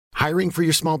Hiring for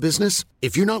your small business?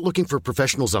 If you're not looking for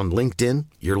professionals on LinkedIn,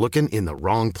 you're looking in the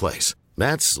wrong place.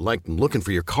 That's like looking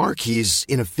for your car keys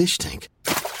in a fish tank.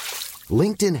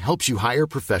 LinkedIn helps you hire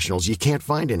professionals you can't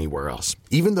find anywhere else,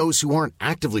 even those who aren't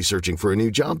actively searching for a new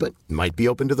job but might be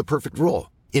open to the perfect role.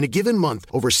 In a given month,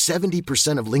 over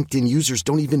 70% of LinkedIn users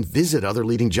don't even visit other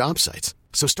leading job sites.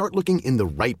 So start looking in the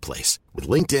right place. With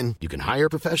LinkedIn, you can hire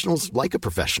professionals like a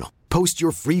professional. Post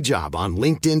your free job on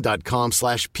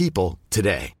linkedin.com/people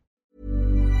today.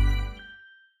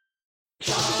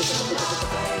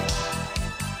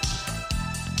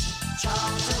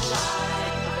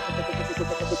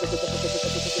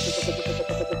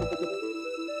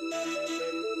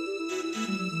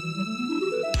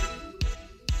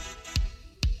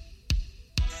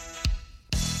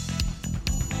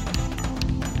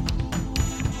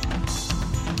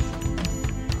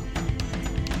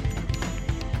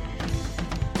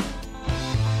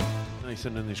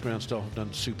 Nathan and his ground staff have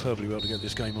done superbly well to get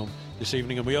this game on this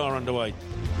evening, and we are underway.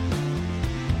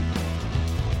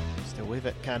 Still with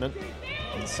it, Cannon.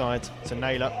 Inside to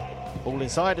Naylor. Ball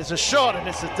inside, it's a shot, and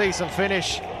it's a decent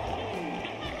finish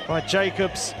by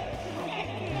Jacobs.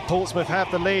 Portsmouth have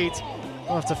the lead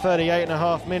after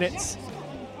 38.5 minutes.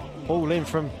 Ball in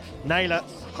from Naylor.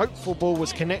 Hopeful ball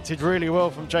was connected really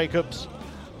well from Jacobs.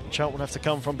 Charlton have to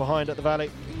come from behind at the Valley.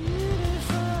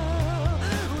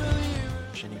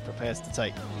 Prepares to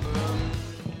take.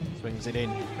 Swings it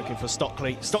in, looking for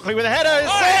Stockley. Stockley with a header.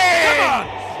 It's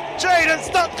in! Jayden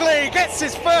Stockley gets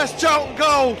his first Charlton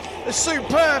goal. A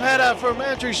superb header from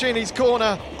Andrew Sheaney's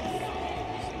corner.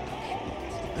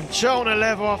 And Charlton are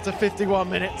level after 51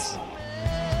 minutes.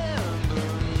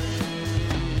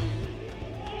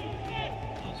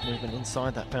 Movement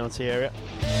inside that penalty area.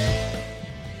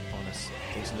 Honest,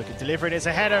 decent looking delivery. There's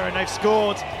a header and they've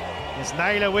scored. There's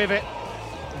Naylor with it.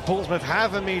 Portsmouth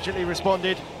have immediately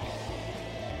responded.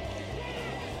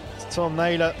 It's Tom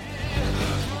Naylor.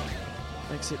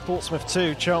 Makes it Portsmouth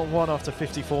 2, Charlton 1 after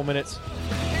 54 minutes.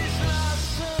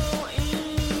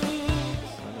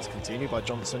 And it's continued by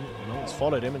Johnson. No one's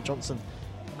followed him, and Johnson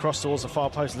crossed towards the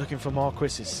far post looking for Marquis.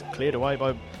 It's cleared away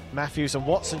by Matthews, and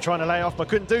Watson trying to lay off but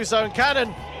couldn't do so, and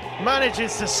Cannon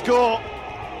manages to score.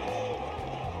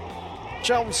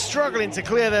 Charlton struggling to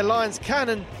clear their lines.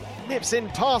 Cannon nips in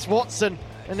past Watson,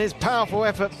 and his powerful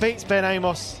effort beats Ben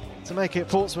Amos to make it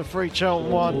Portsmouth 3,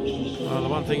 Charlton 1. Well, the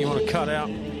one thing you want to cut out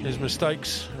is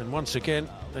mistakes, and once again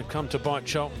they've come to bite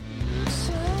Charlton.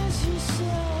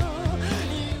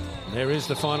 There is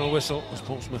the final whistle, as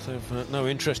Portsmouth have no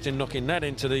interest in knocking that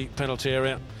into the penalty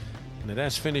area, and it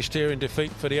has finished here in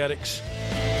defeat for the Addicks.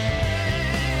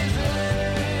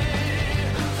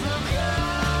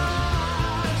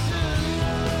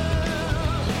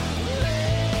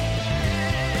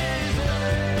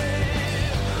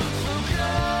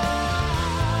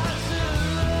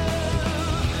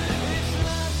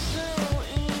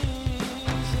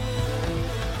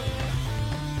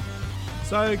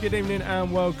 So, good evening and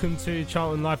welcome to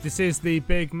Charlton Live. This is the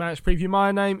big match preview.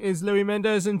 My name is Louis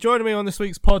Mendes, and joining me on this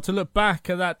week's pod to look back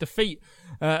at that defeat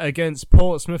against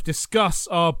Portsmouth, discuss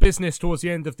our business towards the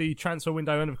end of the transfer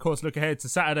window, and of course look ahead to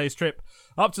Saturday's trip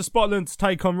up to Scotland to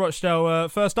take on Rochdale.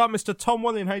 First up, Mr. Tom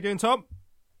Walling. How you doing, Tom?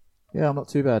 Yeah, I'm not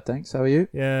too bad, thanks. How are you?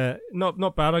 Yeah,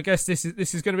 not bad. I guess this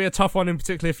is going to be a tough one in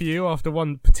particular for you after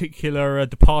one particular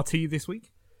departee this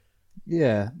week.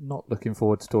 Yeah, not looking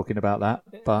forward to talking about that.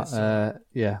 But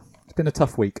yeah, it's been a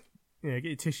tough week. Yeah, get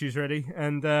your tissues ready.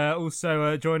 And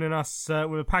also joining us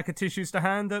with a pack of tissues to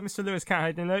hand, Mr. Lewis Cat. How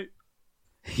you doing, Luke?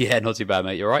 Yeah, not too bad,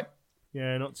 mate. You all right?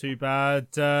 Yeah, not too bad.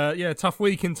 Yeah, tough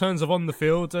week in terms of on the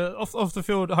field. Off the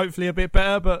field, hopefully a bit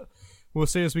better, but we'll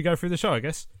see as we go through the show, I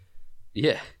guess.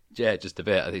 Yeah, just a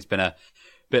bit. I think it's been a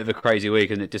bit of a crazy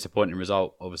week, and a disappointing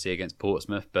result, obviously, against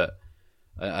Portsmouth, but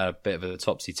a bit of a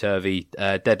topsy-turvy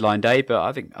deadline day. But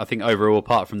I think overall,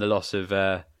 apart from the loss of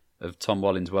Tom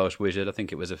Walling's Welsh Wizard, I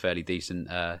think it was a fairly decent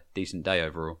day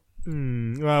overall.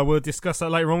 Well, we'll discuss that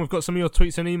later on. We've got some of your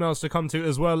tweets and emails to come to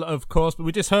as well, of course. But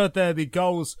we just heard there the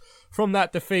goals from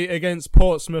that defeat against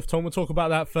Portsmouth. Tom, we'll talk about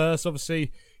that first.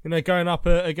 Obviously, going up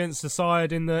against the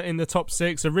side in the top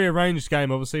six, a rearranged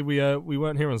game. Obviously, we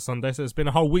weren't here on Sunday, so it's been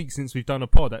a whole week since we've done a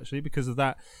pod actually because of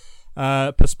that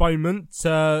postponement.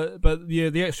 But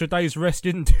the extra day's rest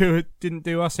didn't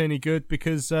do us any good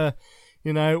because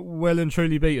well and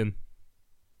truly beaten.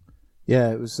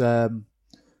 Yeah, it was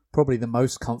probably the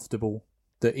most comfortable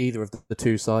that either of the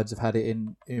two sides have had it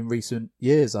in recent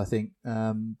years. I think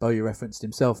Bowyer referenced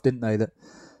himself, didn't they, that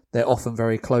they're often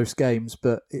very close games,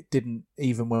 but it didn't,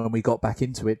 even when we got back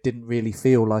into it, didn't really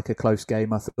feel like a close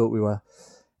game. I thought we were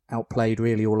outplayed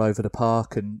really all over the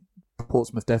park, and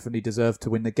Portsmouth definitely deserved to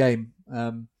win the game.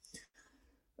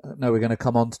 know we're going to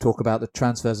come on to talk about the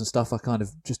transfers and stuff. I kind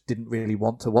of just didn't really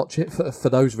want to watch it for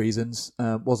those reasons.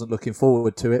 Wasn't looking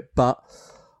forward to it, but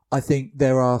I think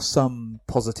there are some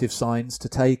positive signs to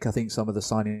take. I think some of the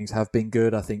signings have been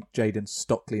good. I think Jayden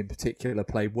Stockley in particular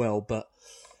played well, but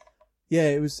yeah,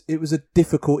 it was a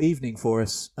difficult evening for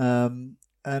us. And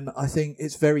I think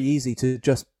it's very easy to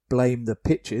just blame the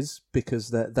pitches because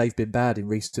they've been bad in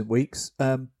recent weeks.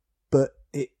 But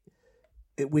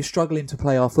we're struggling to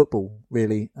play our football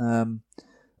really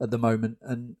at the moment,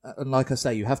 and like I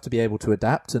say, you have to be able to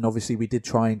adapt. And obviously, we did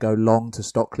try and go long to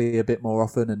Stockley a bit more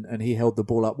often, and he held the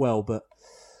ball up well. But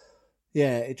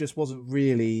yeah, it just wasn't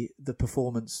really the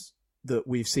performance that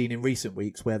we've seen in recent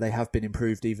weeks, where they have been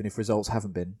improved, even if results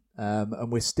haven't been.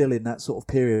 And we're still in that sort of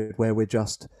period where we're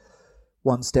just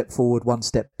one step forward, one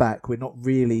step back. We're not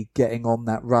really getting on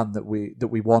that run that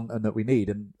we want and that we need.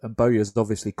 And Bowyer's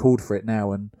obviously called for it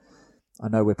now, and I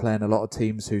know we're playing a lot of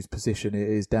teams whose position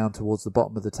is down towards the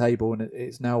bottom of the table, and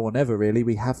it's now or never really.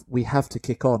 We have to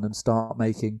kick on and start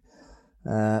making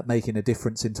a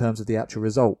difference in terms of the actual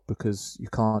result, because you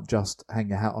can't just hang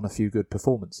your hat on a few good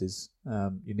performances.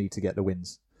 You need to get the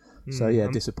wins. So yeah,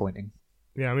 disappointing.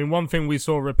 Yeah, I mean, one thing we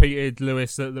saw repeated,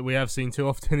 Lewis, that we have seen too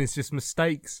often is just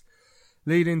mistakes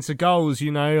leading to goals.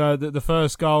 You know, the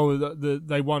first goal,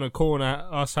 they won a corner,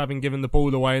 us having given the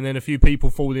ball away, and then a few people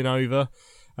falling over.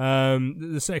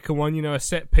 The second one, you know, a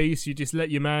set piece, you just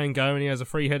let your man go and he has a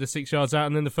free header 6 yards out.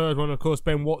 And then the third one, of course,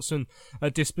 Ben Watson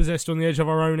dispossessed on the edge of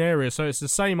our own area. So it's the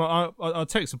same. I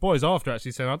text the boys after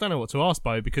actually saying I don't know what to ask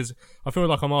Bo, because I feel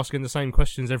like I'm asking the same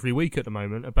questions every week at the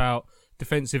moment about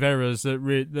defensive errors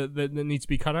that need to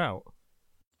be cut out.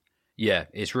 Yeah,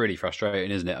 it's really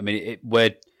frustrating, isn't it? I mean,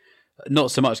 we're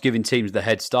not so much giving teams the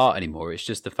head start anymore. It's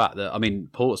just the fact that, I mean,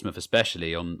 Portsmouth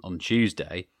especially on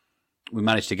Tuesday, we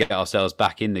managed to get ourselves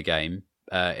back in the game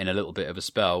in a little bit of a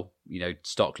spell. You know,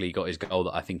 Stockley got his goal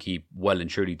that I think he well and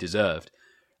truly deserved.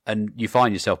 And you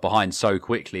find yourself behind so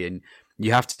quickly, and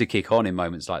you have to kick on in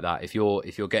moments like that. If you're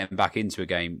getting back into a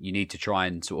game, you need to try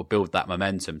and sort of build that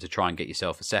momentum to try and get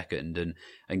yourself a second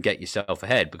and get yourself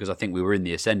ahead, because I think we were in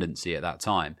the ascendancy at that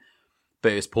time.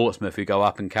 But it's Portsmouth who go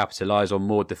up and capitalise on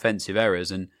more defensive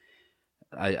errors, and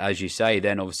as you say,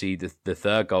 then obviously the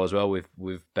third goal as well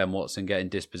with Ben Watson getting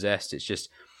dispossessed. It's just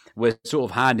we're sort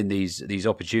of handing these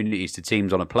opportunities to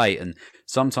teams on a plate, and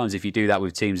sometimes if you do that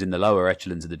with teams in the lower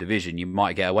echelons of the division, you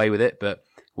might get away with it. But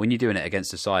when you're doing it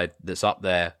against a side that's up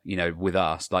there, you know, with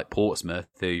us, like Portsmouth,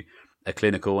 who are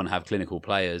clinical and have clinical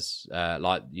players,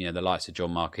 like, you know, the likes of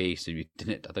John Marquise, who I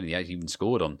don't think he actually even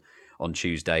scored on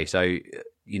Tuesday. So,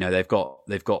 you know, they've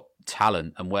got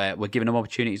talent, and we're giving them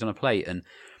opportunities on a plate. And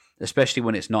especially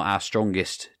when it's not our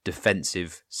strongest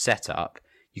defensive setup,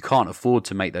 you can't afford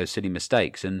to make those silly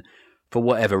mistakes. And for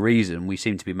whatever reason, we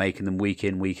seem to be making them week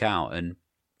in, week out. And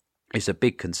it's a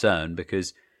big concern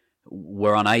because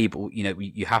we're unable, you know,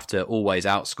 you have to always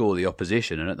outscore the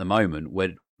opposition. And at the moment,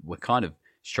 we're kind of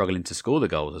struggling to score the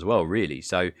goals as well, really.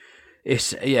 So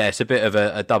it's a bit of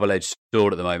a double-edged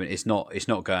sword at the moment. It's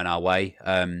not going our way.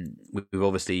 We've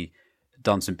obviously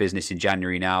done some business in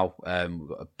January now.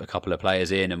 A couple of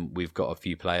players in, and we've got a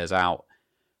few players out.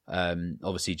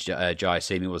 Obviously, Jai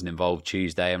Simi wasn't involved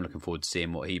Tuesday. I'm looking forward to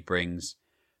seeing what he brings.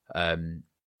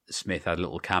 Smith had a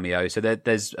little cameo, so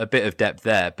there's a bit of depth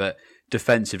there. But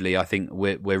defensively, I think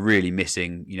we're really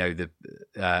missing, you know, the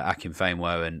Akin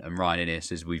Famewo and Ryan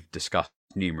Innes, as we've discussed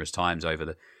numerous times over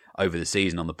the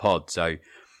season on the pod. So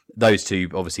those two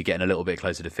obviously getting a little bit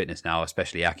closer to fitness now,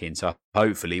 especially Akin. So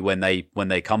hopefully when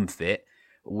they come fit,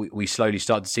 we slowly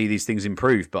start to see these things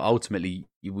improve. But ultimately,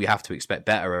 we have to expect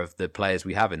better of the players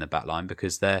we have in the back line,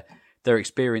 because they're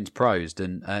experienced pros.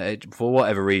 And for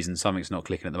whatever reason, something's not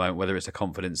clicking at the moment, whether it's a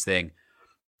confidence thing,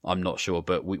 I'm not sure.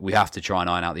 But we have to try and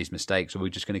iron out these mistakes, or we're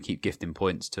just going to keep gifting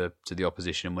points to the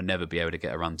opposition, and we'll never be able to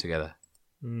get a run together.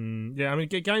 Yeah, I mean,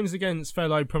 games against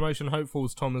fellow promotion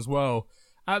hopefuls, Tom, as well,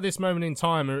 at this moment in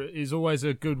time is always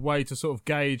a good way to sort of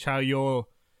gauge how you're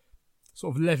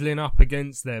sort of levelling up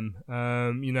against them.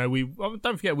 You know,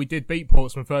 don't forget we did beat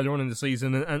Portsmouth earlier on in the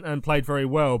season and played very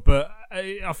well, but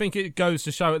I think it goes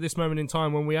to show at this moment in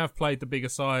time, when we have played the bigger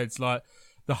sides like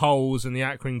the Hulls and the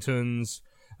Accringtons,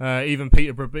 even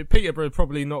Peterborough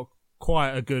probably not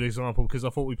quite a good example, because I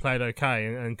thought we played okay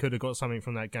and could have got something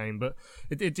from that game. But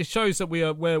it just shows that we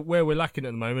are where we're lacking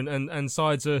at the moment, and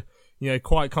sides are, you know,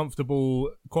 quite comfortable,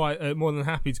 quite more than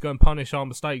happy to go and punish our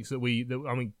mistakes.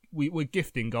 We're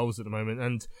gifting goals at the moment,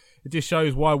 and it just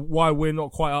shows why we're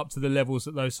not quite up to the levels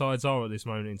that those sides are at this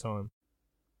moment in time.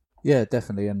 Yeah,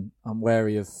 definitely, and I'm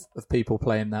wary of people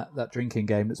playing that drinking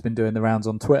game that's been doing the rounds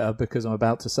on Twitter, because I'm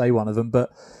about to say one of them.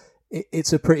 But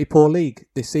it's a pretty poor league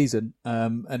this season,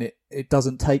 and it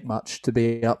doesn't take much to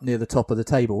be up near the top of the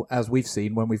table, as we've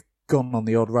seen when we've gone on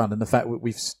the odd run, and the fact that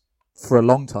we've for a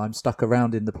long time stuck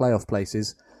around in the playoff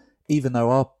places, even though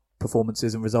our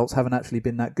performances and results haven't actually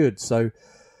been that good. So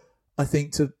I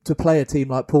think to play a team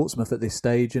like Portsmouth at this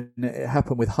stage, and it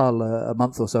happened with Hull a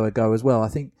month or so ago as well, I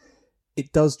think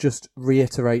it does just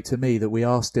reiterate to me that we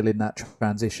are still in that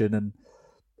transition. And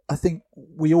I think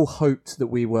we all hoped that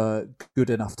we were good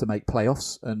enough to make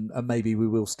playoffs, and maybe we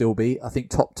will still be. I think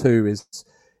top two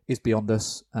is beyond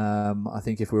us. I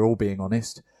think if we're all being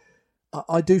honest,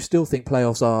 I do still think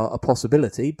playoffs are a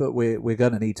possibility, but we're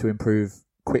going to need to improve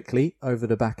quickly over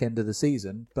the back end of the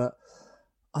season. But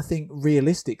I think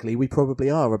realistically, we probably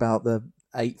are about the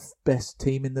 8th best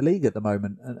team in the league at the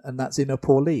moment, and that's in a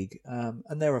poor league.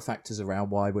 And there are factors around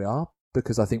why we are,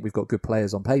 because I think we've got good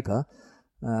players on paper,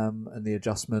 and the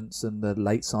adjustments and the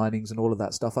late signings and all of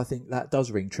that stuff. I think that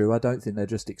does ring true. I don't think they're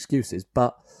just excuses.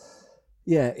 But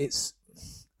yeah, it's,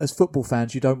 as football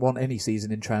fans, you don't want any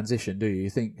season in transition, do you? You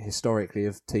think historically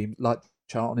of teams like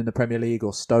Charlton in the Premier League,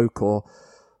 or Stoke, or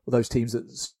those teams that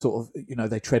sort of,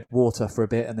 they tread water for a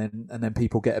bit and then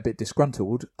people get a bit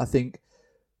disgruntled. I think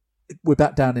we're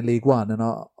back down in League One, and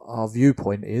our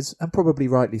viewpoint is, and probably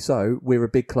rightly so, we're a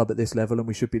big club at this level and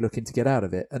we should be looking to get out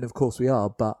of it. And of course we are,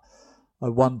 but I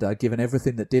wonder, given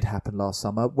everything that did happen last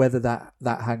summer, whether that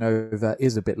hangover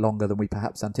is a bit longer than we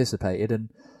perhaps anticipated, and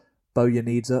Bowyer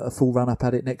needs a full run up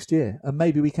at it next year. And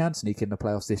maybe we can sneak in the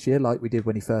playoffs this year like we did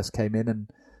when he first came in and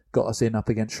got us in up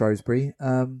against Shrewsbury.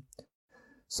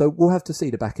 So we'll have to see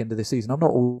the back end of this season. I'm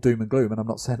not all doom and gloom, and I'm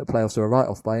not saying the playoffs are a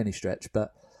write-off by any stretch,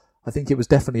 but I think it was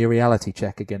definitely a reality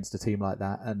check against a team like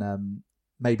that, and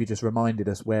maybe just reminded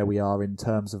us where we are in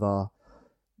terms of our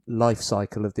life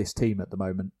cycle of this team at the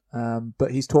moment.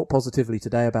 But he's talked positively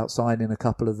today about signing a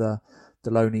couple of the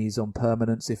loanees on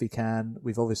permanence if he can.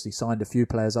 We've obviously signed a few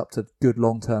players up to good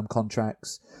long-term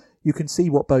contracts. You can see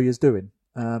what Bowyer's doing,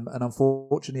 and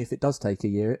unfortunately, if it does take a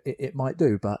year, it might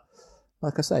do, but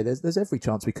like I say, there's every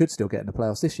chance we could still get in the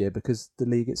playoffs this year, because the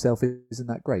league itself isn't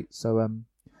that great. So,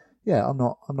 yeah, I'm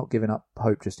not giving up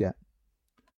hope just yet.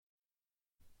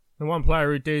 And one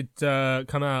player who did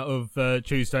come out of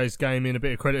Tuesday's game in a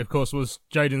bit of credit, of course, was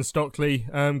Jayden Stockley.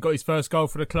 Got his first goal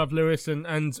for the club, Lewis,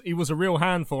 and he was a real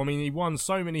handful. I mean, he won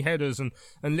so many headers and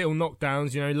little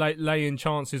knockdowns, laying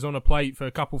chances on a plate for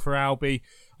a couple for Albi.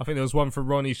 I think there was one for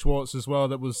Ronnie Schwartz as well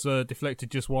that was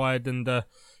deflected just wide. And,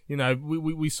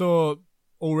 we saw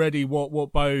already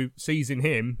what Bo sees in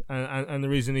him and the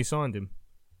reason he signed him.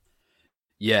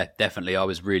 Yeah, definitely. I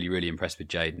was really, really impressed with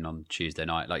Jayden on Tuesday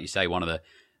night. Like you say, one of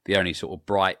the only sort of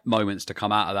bright moments to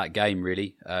come out of that game,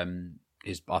 really.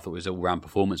 I thought his all-round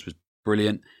performance was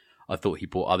brilliant. I thought he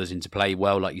brought others into play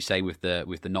well, like you say, with the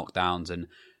knockdowns, and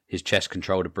his chest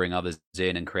control to bring others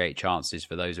in and create chances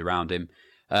for those around him.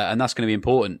 And that's going to be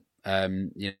important.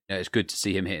 It's good to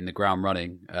see him hitting the ground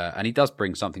running. And he does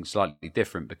bring something slightly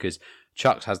different, because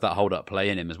Chuks has that hold-up play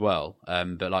in him as well.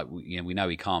 But we know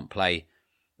he can't play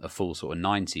a full sort of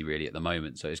 90 really at the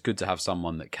moment. So it's good to have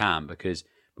someone that can, because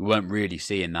we weren't really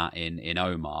seeing that in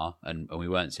Omar, and we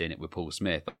weren't seeing it with Paul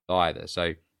Smith either.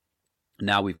 So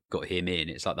now we've got him in,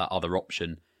 it's like that other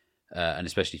option. And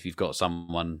especially if you've got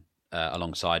someone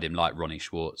alongside him like Ronnie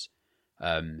Schwartz,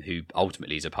 who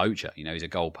ultimately is a poacher, he's a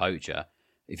goal poacher.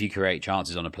 If you create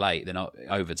chances on a plate, then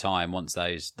over time, once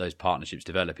those partnerships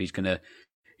develop, he's gonna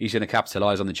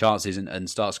capitalise on the chances and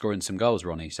start scoring some goals,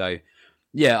 Ronnie. So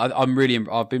yeah,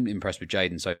 I've been impressed with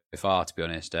Jayden so far, to be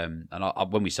honest. And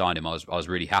when we signed him, I was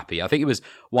really happy. I think it was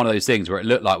one of those things where it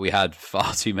looked like we had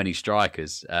far too many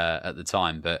strikers at the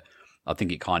time, but I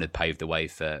think it kind of paved the way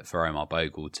for Omar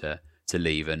Bogle to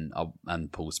leave, and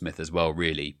Paul Smith as well.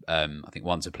 Really, I think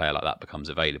once a player like that becomes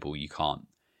available, you can't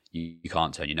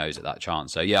turn your nose at that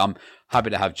chance. So yeah, I'm happy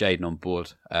to have Jayden on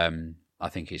board. I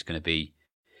think he's going to be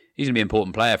an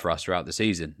important player for us throughout the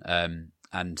season.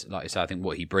 And like I said, I think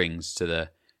what he brings to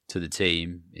the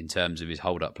team in terms of his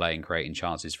hold-up play and creating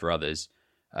chances for others,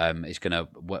 is going to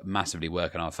massively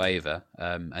work in our favour.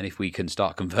 And if we can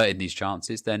start converting these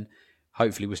chances, then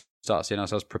hopefully we'll start seeing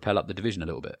ourselves propel up the division a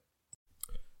little bit.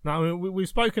 Now, I mean, we've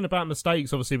spoken about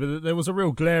mistakes, obviously, but there was a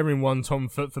real glaring one, Tom,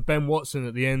 for Ben Watson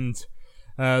at the end,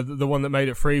 the one that made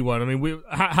it 3-1. I mean,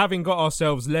 having got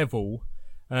ourselves level,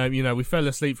 we fell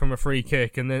asleep from a free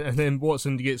kick, and then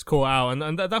Watson gets caught out,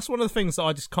 and that's one of the things that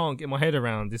I just can't get my head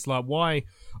around. It's like, why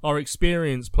are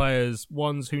experienced players,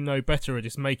 ones who know better, are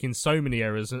just making so many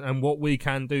errors, and what we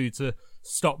can do to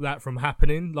stop that from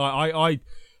happening? Like,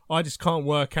 I just can't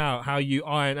work out how you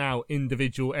iron out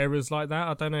individual errors like that.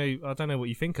 I don't know what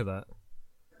you think of that.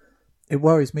 It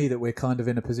worries me that we're kind of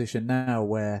in a position now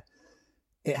where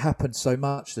it happens so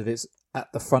much that it's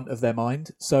at the front of their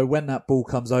mind. So when that ball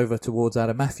comes over towards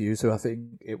Adam Matthews, who I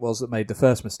think it was that made the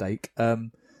first mistake,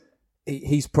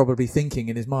 he's probably thinking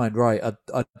in his mind, right,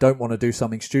 I don't want to do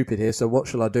something stupid here, so what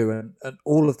shall I do? And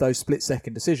all of those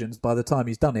split-second decisions, by the time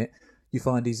he's done it, you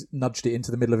find he's nudged it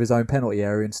into the middle of his own penalty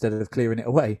area instead of clearing it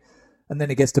away. And then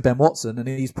it gets to Ben Watson, and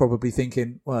he's probably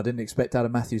thinking, well, I didn't expect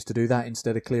Adam Matthews to do that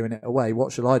instead of clearing it away.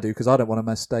 What shall I do? Because I don't want a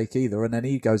mistake either. And then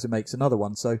he goes and makes another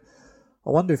one. So I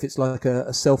wonder if it's like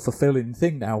a self-fulfilling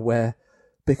thing now where,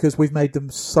 because we've made them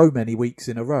so many weeks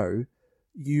in a row,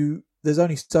 there's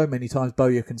only so many times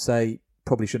Bowyer can say,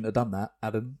 probably shouldn't have done that,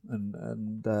 Adam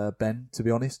and Ben, to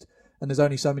be honest. And there's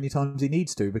only so many times he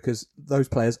needs to, because those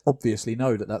players obviously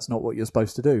know that that's not what you're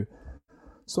supposed to do.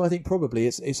 So I think probably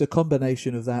it's a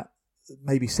combination of that,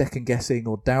 maybe second guessing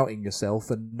or doubting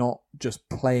yourself and not just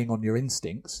playing on your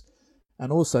instincts.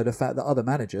 And also the fact that other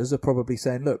managers are probably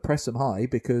saying, look, press them high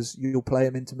because you'll play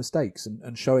them into mistakes,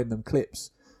 and showing them clips.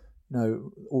 You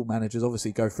know, all managers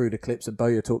obviously go through the clips, and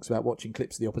Bowyer talks about watching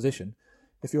clips of the opposition.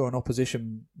 If you're an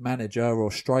opposition manager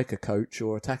or striker coach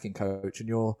or attacking coach and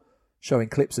you're showing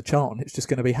clips of Charlton, it's just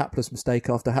going to be hapless mistake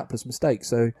after hapless mistake.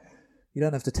 So you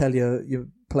don't have to tell your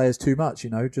players too much,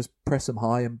 just press them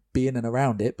high and be in and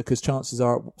around it, because chances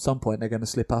are at some point they're going to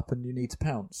slip up and you need to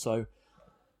pounce. So,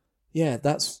 yeah,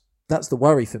 that's the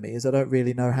worry for me, is I don't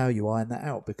really know how you iron that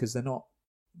out, because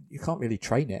you can't really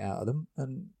train it out of them,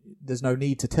 and there's no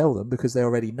need to tell them because they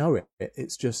already know it.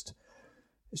 It's just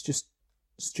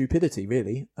stupidity,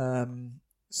 really.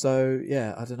 So,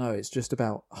 yeah, I don't know. It's just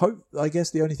about hope. I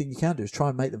guess the only thing you can do is try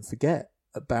and make them forget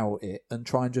about it and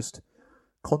try and just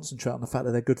concentrate on the fact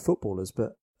that they're good footballers.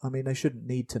 But I mean, they shouldn't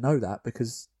need to know that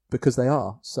because they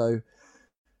are. So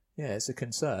yeah, it's a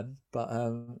concern, but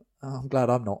I'm glad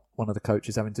I'm not one of the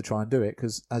coaches having to try and do it,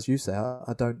 because as you say,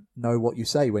 I don't know what you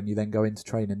say when you then go into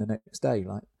training the next day.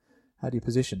 Like, how do you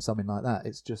position something like that?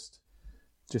 It's just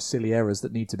silly errors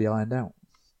that need to be ironed out.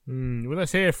 Well,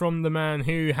 let's hear from the man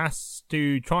who has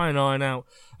to try and iron out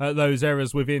those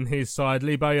errors within his side.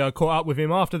 Lee Bowyer caught up with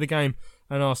him after the game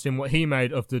and asked him what he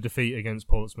made of the defeat against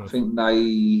Portsmouth. I think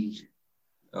they,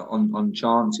 on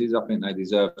chances, I think they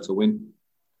deserve to win.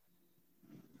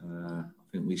 I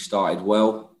think we started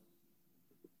well.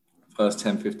 First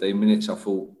 10-15 minutes, I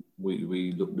thought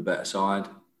we looked the better side.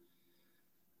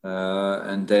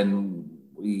 And then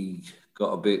we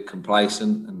got a bit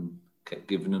complacent and kept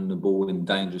giving them the ball in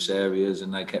dangerous areas,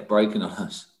 and they kept breaking on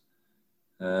us.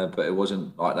 But it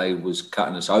wasn't like they was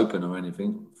cutting us open or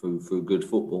anything through good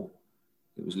football.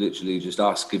 It was literally just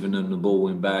us giving them the ball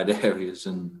in bad areas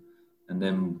and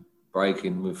then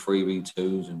breaking with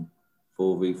 3v2s and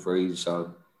 4v3s.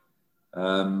 So,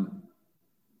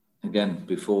 again,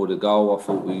 before the goal, I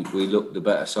thought we looked the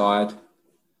better side.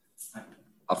 So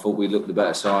I thought we looked the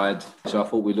better side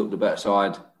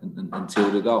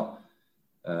until the goal.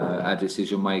 Our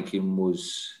decision making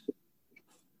was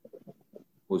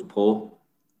poor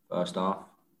first half.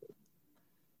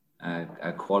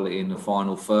 Our quality in the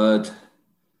final third.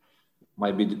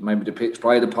 Maybe the pitch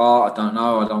played a part. I don't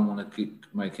know. I don't want to keep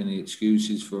making any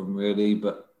excuses for them really,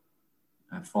 but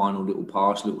our final little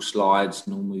pass, little slides,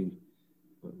 normally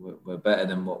we're better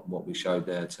than what we showed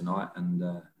there tonight. And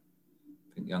I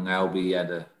think young Albie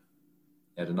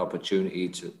had an opportunity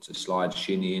to slide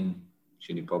Shinnie in.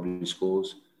 Shinnie probably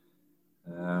scores.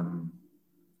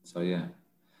 So yeah,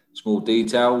 small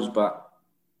details, but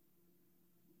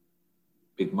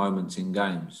big moments in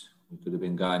games. We could have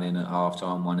been going in at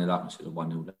half-time 1-0 up instead of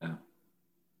 1-0 down.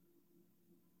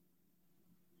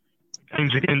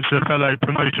 Games against the fellow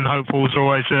promotion hopefuls are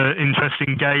always an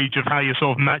interesting gauge of how you're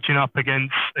sort of matching up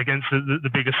against the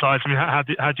bigger sides. I mean, how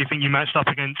do you think you matched up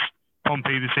against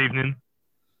Pompey this evening?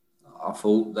 I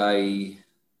thought they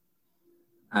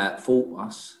fought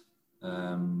us.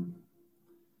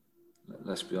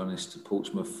 Let's be honest,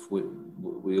 Portsmouth,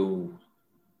 we all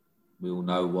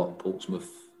know what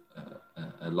Portsmouth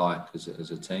are like as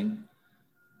a team.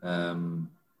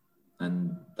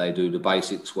 And they do the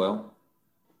basics well.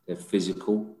 They're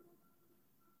physical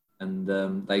and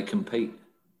they compete.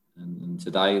 And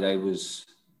today they was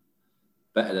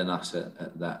better than us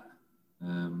at that.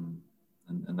 And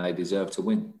they deserve to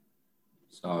win.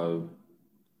 So,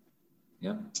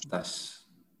 yeah,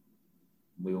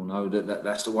 we all know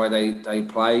that's the way they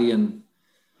play. And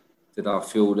did I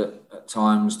feel that at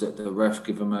times that the ref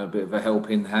give them a bit of a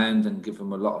helping hand and give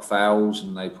them a lot of fouls,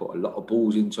 and they put a lot of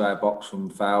balls into our box from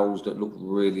fouls that looked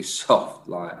really soft,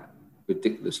 like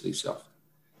ridiculously soft.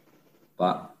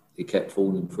 But he kept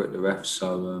falling for it, the refs.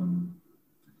 So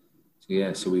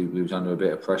we was under a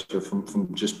bit of pressure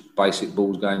from just basic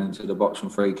balls going into the box from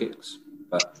free kicks.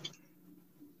 But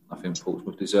I think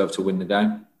Portsmouth deserved to win the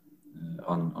game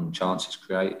on chances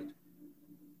created.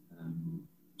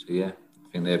 I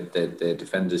think their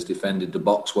defenders defended the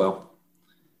box well.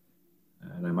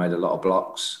 They made a lot of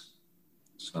blocks.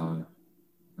 So,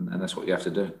 and that's what you have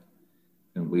to do.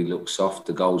 And we look soft.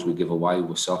 The goals we give away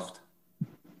were soft.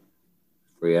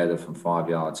 Free header from 5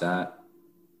 yards out.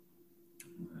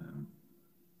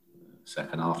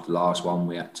 Second half, the last one,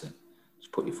 we had to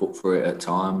just put your foot through it at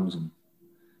times,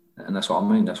 and that's what I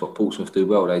mean. That's what Portsmouth do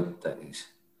well. They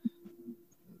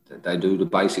do the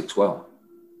basics well.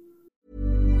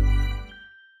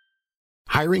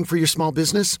 Hiring for your small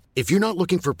business? If you're not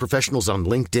looking for professionals on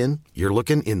LinkedIn, you're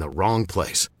looking in the wrong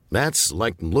place. That's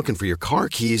like looking for your car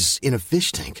keys in a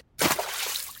fish tank.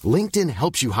 LinkedIn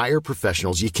helps you hire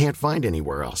professionals you can't find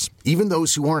anywhere else, even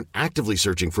those who aren't actively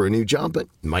searching for a new job but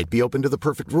might be open to the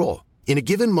perfect role. In a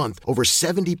given month, over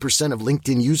 70% of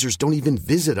LinkedIn users don't even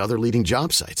visit other leading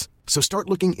job sites. So start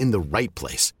looking in the right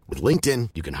place. With LinkedIn,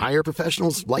 you can hire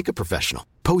professionals like a professional.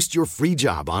 Post your free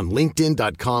job on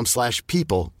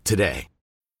linkedin.com/people today.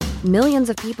 Millions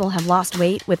of people have lost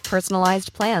weight with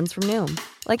personalized plans from Noom.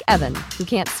 Like Evan, who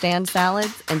can't stand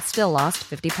salads and still lost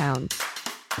 50 pounds.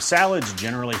 Salads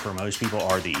generally for most people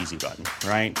are the easy button,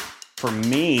 right? For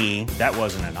me, that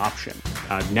wasn't an option.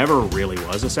 I never really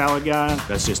was a salad guy.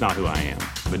 That's just not who I am.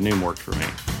 But Noom worked for me.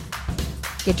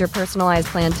 Get your personalized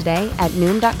plan today at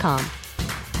Noom.com.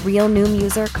 Real Noom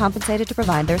user compensated to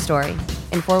provide their story.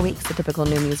 In 4 weeks, the typical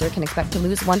Noom user can expect to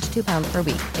lose 1 to 2 pounds per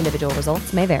week. Individual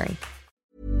results may vary.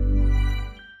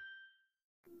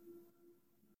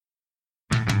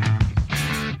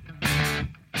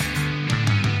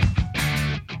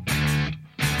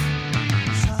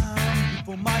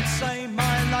 Might say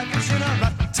my life is in a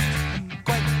rut, and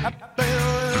quite happy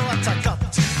with what I got.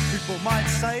 People might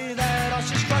say that I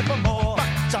should strive for more,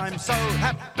 but I'm so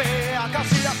happy I can't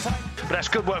see that point. But that's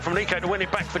good work from Nico to win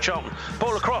it back for Charlton.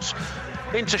 Ball across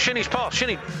into Shinnie's pass.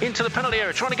 Shinnie into the penalty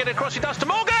area, trying to get it across. He does to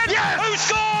Morgan, yes! Who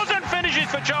scores and finishes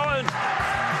for Charlton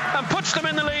and puts them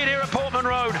in the lead here at Portman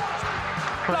Road.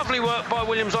 Lovely work by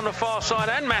Williams on the far side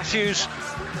and Matthews.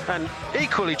 And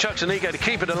equally chucks and ego to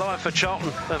keep it alive for Charlton.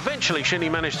 Eventually Shinnie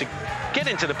managed to get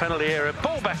into the penalty area,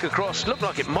 ball back across, looked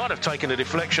like it might have taken a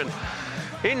deflection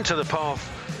into the path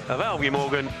of Alfie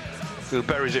Morgan, who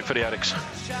buries it for the Addicks.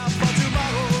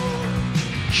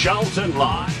 Charlton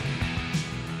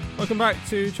Live. Welcome back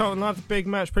to Charlton Live, the big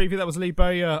match preview. That was Lee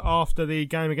Bowyer after the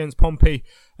game against Pompey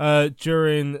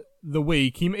during the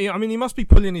week. He must be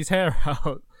pulling his hair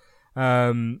out,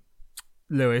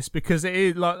 Lewis, because it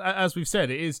is, like as we've said,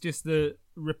 it is just the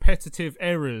repetitive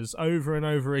errors over and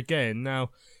over again. Now,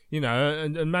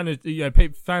 fans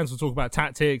will talk about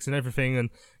tactics and everything,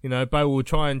 and Bow will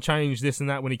try and change this and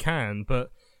that when he can.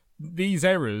 But these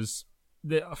errors,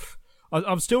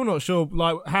 I'm still not sure,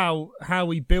 like how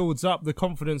he builds up the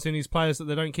confidence in his players that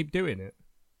they don't keep doing it.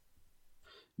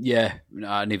 Yeah,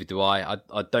 neither do I.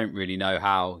 I don't really know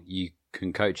how you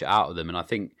can coach it out of them, and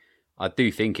I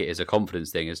do think it is a confidence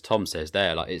thing, as Tom says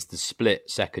there. Like, it's the split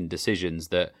second decisions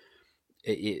that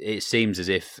it seems as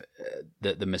if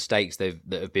that the mistakes that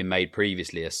have been made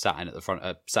previously are sat at the front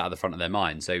of their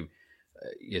mind. So,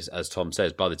 as Tom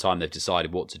says, by the time they've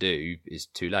decided what to do, it's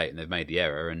too late and they've made the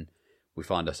error, and we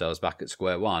find ourselves back at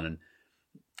square one. And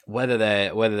whether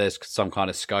there's some kind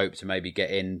of scope to maybe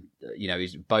get in,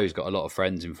 Bo's got a lot of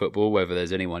friends in football. Whether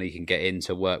there's anyone he can get in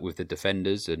to work with the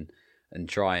defenders and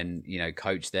try and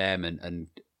coach them and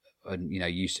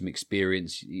use some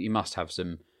experience. You must have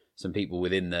some people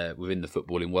within the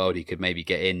footballing world he could maybe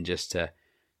get in just to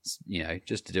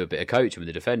do a bit of coaching with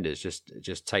the defenders,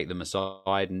 just take them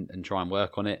aside and try and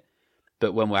work on it.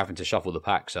 But when we're having to shuffle the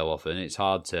pack so often, it's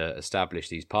hard to establish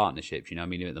these partnerships. At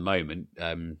the moment,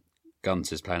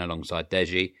 Gunter's playing alongside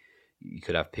Deji. You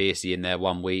could have Piercy in there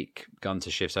 1 week.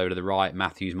 Gunter shifts over to the right.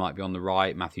 Matthews might be on the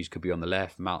right. Matthews could be on the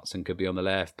left. Maltson could be on the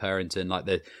left.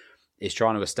 Perrington, it's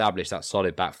trying to establish that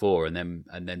solid back four and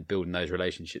then building those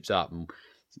relationships up. And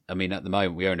at the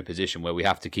moment we're in a position where we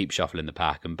have to keep shuffling the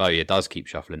pack, and Bowyer does keep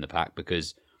shuffling the pack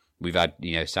because we've had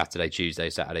Saturday,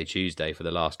 Tuesday for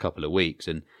the last couple of weeks,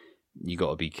 and you got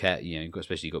to be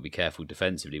especially got to be careful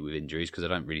defensively with injuries, because I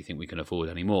don't really think we can afford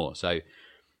any more. So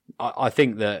I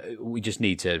think that we just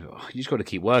got to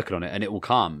keep working on it, and it will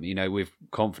come, with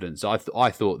confidence. I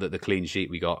thought that the clean sheet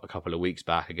we got a couple of weeks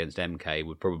back against MK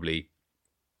would probably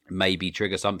maybe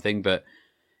trigger something, but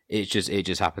it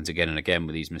just happens again and again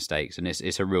with these mistakes, and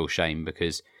it's a real shame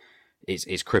because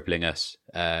it's crippling us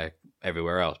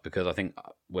everywhere else. Because I think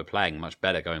we're playing much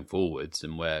better going forwards,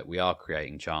 and where we are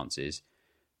creating chances,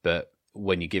 but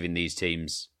when you're giving these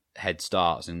teams head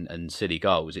starts and silly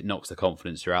goals, it knocks the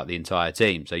confidence throughout the entire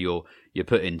team. So you're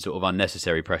putting sort of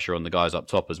unnecessary pressure on the guys up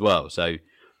top as well. So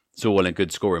it's all well and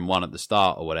good scoring one at the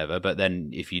start or whatever, but then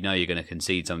if you know you're going to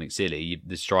concede something silly,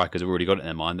 the strikers have already got it in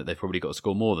their mind that they've probably got to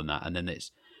score more than that, and then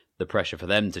it's the pressure for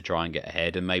them to try and get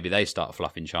ahead, and maybe they start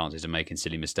fluffing chances and making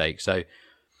silly mistakes. So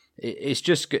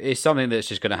it's something that's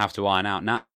just going to have to iron out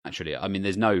naturally. I mean,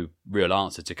 there's no real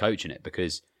answer to coaching it,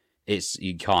 because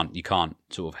you can't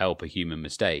sort of help a human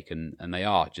mistake, and they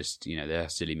are just, they're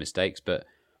silly mistakes. But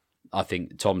I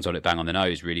think Tom's on it bang on the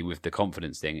nose, really, with the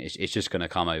confidence thing. It's just going to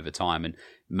come over time, and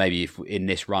maybe if in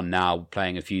this run now,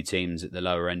 playing a few teams at the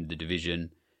lower end of the division,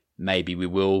 maybe we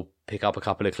will pick up a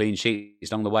couple of clean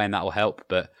sheets along the way, and that will help.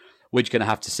 But we're just going to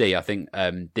have to see. I think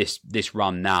this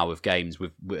run now of games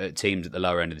with teams at the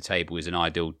lower end of the table is an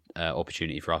ideal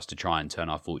opportunity for us to try and turn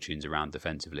our fortunes around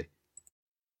defensively.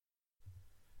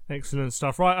 Excellent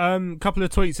stuff. Right, a couple of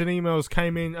tweets and emails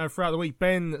came in throughout the week.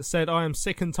 Ben said, I am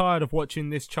sick and tired of watching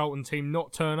this Charlton team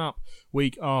not turn up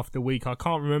week after week. I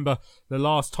can't remember the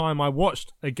last time I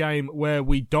watched a game where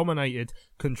we dominated,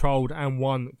 controlled and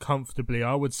won comfortably.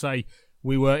 I would say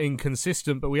we were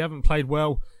inconsistent, but we haven't played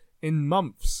well in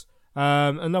months.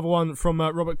 Another one from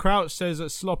Robert Crouch says,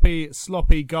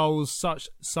 sloppy goals, such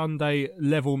Sunday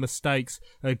level mistakes.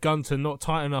 Gunter not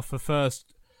tight enough for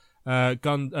first.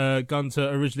 Gunter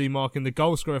originally marking the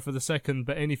goal scorer for the second,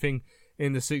 but anything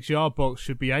in the 6-yard box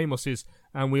should be Amos's,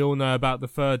 and we all know about the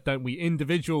third, don't we?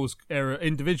 Individual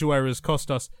errors cost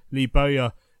us. Lee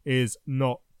Bowyer is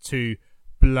not to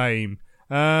blame.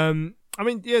 I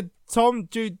mean, yeah, Tom,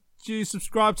 do you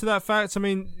subscribe to that fact? I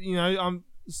mean,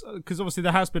 because obviously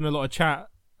there has been a lot of chat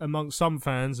amongst some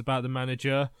fans about the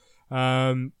manager.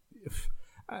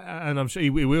 And I'm sure he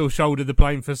will shoulder the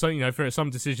blame for some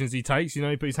decisions he takes.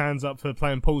 He put his hands up for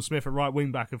playing Paul Smith at right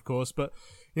wing back, of course. But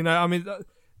I mean,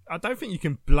 I don't think you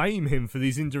can blame him for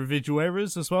these individual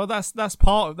errors as well. That's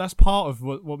part of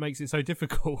what makes it so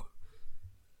difficult.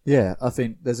 Yeah, I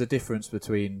think there's a difference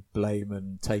between blame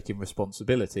and taking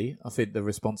responsibility. I think the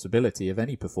responsibility of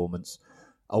any performance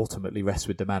ultimately rests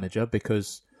with the manager,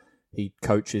 because he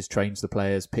coaches, trains the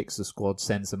players, picks the squad,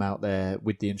 sends them out there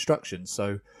with the instructions.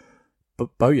 So.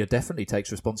 But Bowyer definitely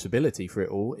takes responsibility for it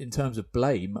all. In terms of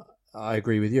blame, I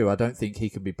agree with you. I don't think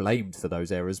he can be blamed for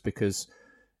those errors, because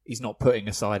he's not putting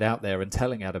a side out there and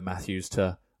telling Adam Matthews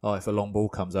to, if a long ball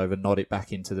comes over, nod it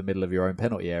back into the middle of your own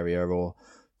penalty area, or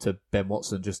to Ben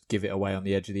Watson, just give it away on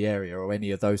the edge of the area, or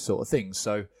any of those sort of things.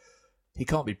 So he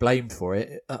can't be blamed for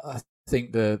it. I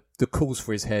think the calls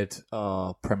for his head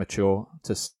are premature,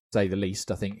 to say the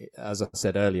least. I think, as I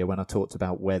said earlier when I talked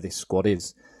about where this squad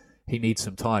is, he needs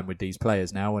some time with these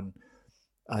players now, and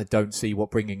I don't see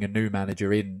what bringing a new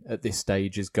manager in at this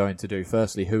stage is going to do.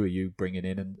 Firstly, who are you bringing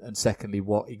in? And secondly,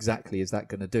 what exactly is that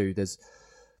going to do? There's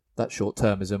that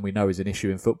short-termism we know is an issue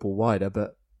in football wider,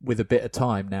 but with a bit of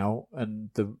time now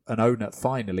and an owner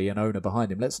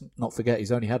behind him. Let's not forget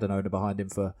he's only had an owner behind him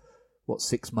for,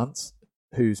 6 months,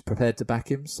 who's prepared to back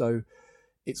him. So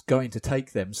it's going to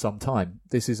take them some time.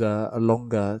 This is a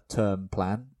longer-term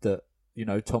plan that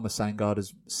Thomas Sandgaard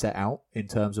has set out in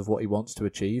terms of what he wants to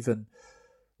achieve. And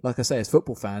like I say, as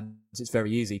football fans, it's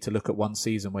very easy to look at one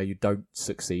season where you don't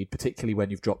succeed, particularly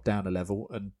when you've dropped down a level,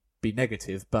 and be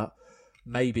negative. But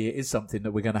maybe it is something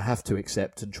that we're going to have to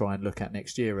accept and try and look at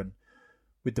next year. And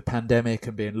with the pandemic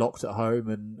and being locked at home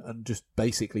and just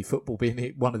basically football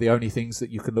being one of the only things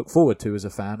that you can look forward to as a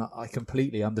fan, I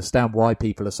completely understand why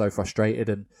people are so frustrated.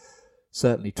 And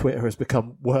certainly Twitter has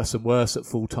become worse and worse at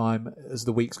full time as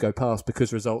the weeks go past,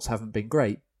 because results haven't been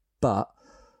great. But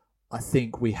I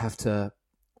think we have to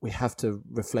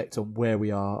reflect on where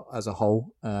we are as a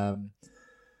whole, and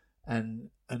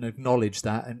acknowledge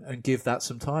that and give that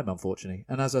some time, unfortunately.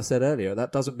 And as I said earlier,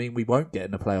 that doesn't mean we won't get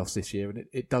in the playoffs this year, and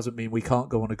it doesn't mean we can't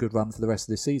go on a good run for the rest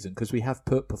of this season, because we have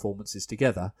put performances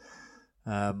together.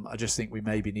 I just think we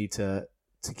maybe need to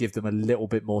give them a little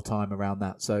bit more time around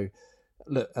that. So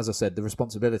look, as I said, the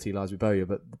responsibility lies with Bowyer,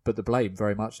 but the blame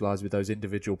very much lies with those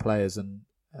individual players. And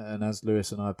as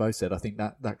Lewis and I both said, I think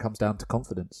that comes down to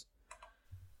confidence.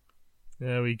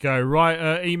 There we go. Right,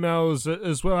 emails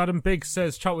as well. Adam Biggs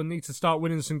says Charlton need to start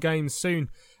winning some games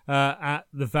soon at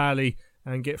the Valley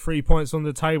and get 3 points on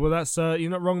the table. That's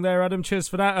you're not wrong there, Adam. Cheers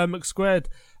for that. McSquared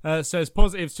says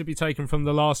positives to be taken from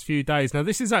the last few days. Now,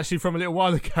 this is actually from a little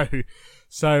while ago.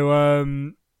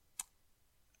 So,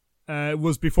 it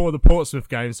was before the Portsmouth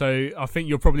game, so I think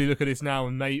you'll probably look at this now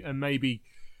and maybe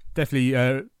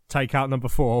definitely take out number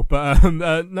 4. But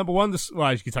number 1, you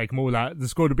can take them all out. The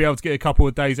squad will be able to get a couple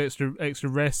of days extra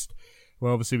rest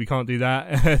Well, obviously we can't do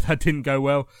that. That didn't go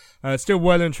well. Still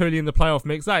well and truly in the playoff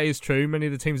mix. That is true. Many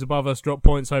of the teams above us dropped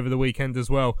points over the weekend as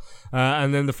well.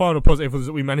 And then the final positive was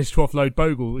that we managed to offload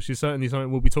Bogle, which is certainly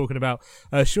something we'll be talking about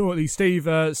shortly. Steve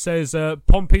says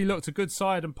Pompey looked a good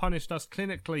side and punished us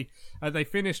clinically. They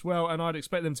finished well, and I'd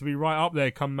expect them to be right up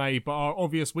there come May, but our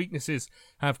obvious weaknesses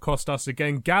have cost us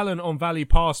again. Gallen on Valley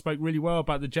Pass spoke really well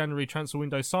about the January transfer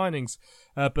window signings,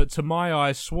 but to my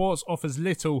eyes, Schwartz offers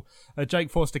little.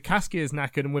 Jake Forster-Caskey is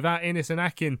knackered, and without Innes and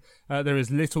Akin, there is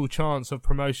little chance of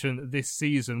promotion this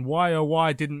season.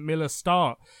 Why didn't Miller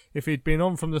start? If he'd been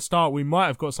on from the start, we might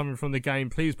have got something from the game.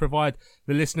 Please provide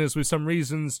the listeners with some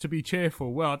reasons to be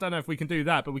cheerful. Well, I don't know if we can do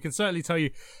that, but we can certainly tell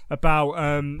you about,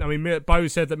 Bo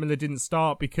said that Miller didn't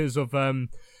start because of,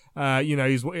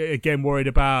 he's again worried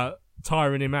about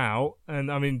tiring him out.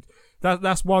 And I mean,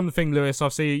 that's one thing, Lewis.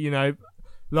 I've seen,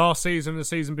 last season, the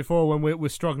season before, when we're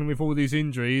struggling with all these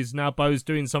injuries, now Bo's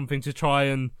doing something to try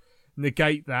and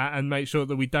negate that and make sure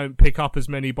that we don't pick up as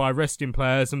many by resting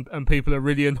players, and people are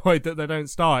really annoyed that they don't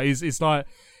start. It's like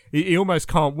he almost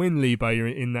can't win, Lee Bowyer,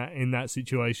 in that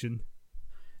situation.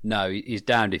 No, he's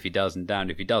damned if he does and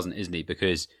damned if he doesn't, isn't he?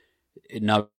 Because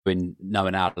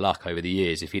knowing our luck over the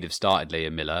years, if he'd have started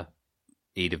Liam Miller,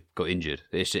 he'd have got injured.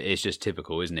 It's just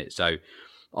typical, isn't it? So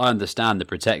I understand the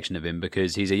protection of him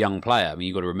because he's a young player. I mean,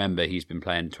 you've got to remember he's been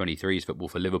playing 23s football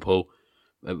for Liverpool.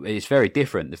 It's very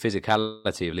different. The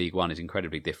physicality of League One is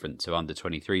incredibly different to under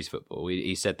 23s football.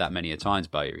 He said that many a times,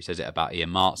 Bowyer. He says it about Ian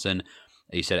Martson.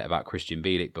 He said it about Christian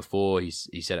Bielik before. He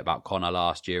said it about Connor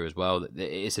last year as well.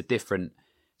 It's a different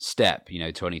step,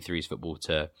 23s football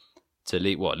to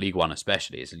League One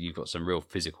especially. So you've got some real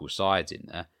physical sides in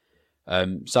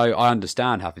there. So I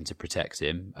understand having to protect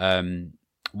him.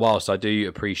 Whilst I do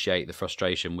appreciate the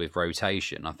frustration with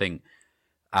rotation, I think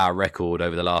our record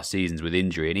over the last seasons with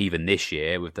injury, and even this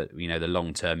year with the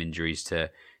long-term injuries to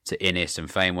Innes and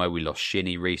Fainway, we lost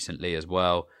Shinnie recently as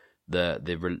well.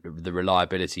 The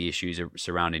reliability issues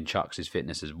surrounding Chucks'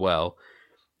 fitness as well.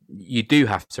 You do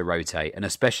have to rotate, and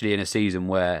especially in a season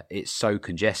where it's so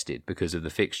congested because of the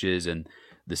fixtures and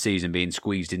the season being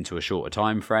squeezed into a shorter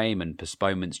time frame and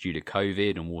postponements due to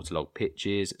COVID and waterlogged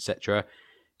pitches, etc.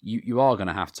 You are going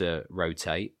to have to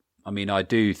rotate. I mean, I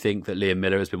do think that Liam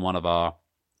Miller has been one of our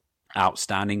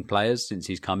outstanding players since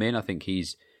he's come in. I think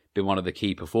he's been one of the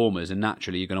key performers, and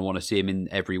naturally you're going to want to see him in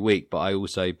every week. But I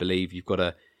also believe you've got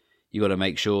to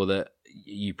make sure that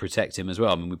you protect him as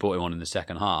well. I mean, we brought him on in the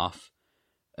second half,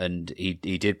 and he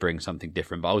did bring something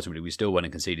different. But ultimately, we still went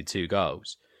and conceded 2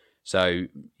 goals. So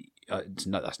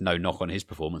that's no knock on his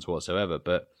performance whatsoever.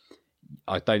 But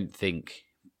I don't think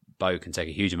Bo can take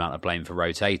a huge amount of blame for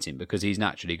rotating, because he's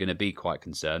naturally going to be quite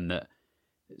concerned that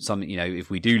something, if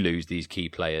we do lose these key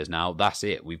players now, that's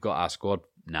it. We've got our squad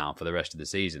now for the rest of the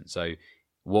season. So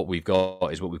what we've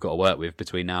got is what we've got to work with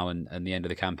between now and the end of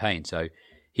the campaign. So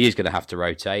he is going to have to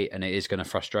rotate, and it is going to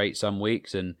frustrate some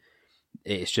weeks. And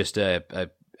it's just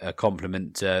a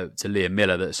compliment to Liam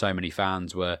Miller that so many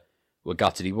fans were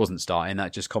gutted he wasn't starting.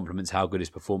 That just complements how good his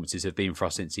performances have been for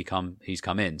us since he's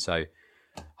come in. So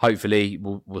hopefully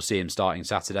we'll see him starting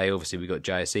Saturday. Obviously we've got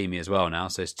Jayasimi as well now,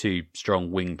 so it's 2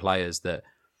 strong wing players that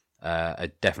are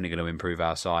definitely going to improve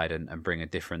our side and bring a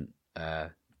different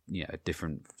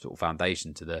sort of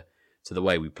foundation to the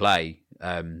way we play.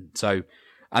 And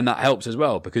that helps as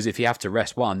well, because if you have to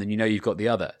rest one, then you've got the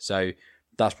other. So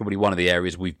that's probably one of the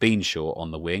areas we've been short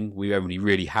on the wing. We only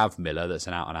really have Miller, that's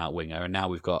an out-and-out winger, and now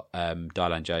we've got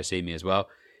Dylan Jayasimi as well.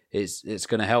 It's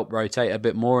going to help rotate a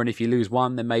bit more, and if you lose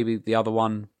one, then maybe the other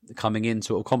one coming in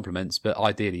sort of complements, but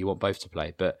ideally you want both to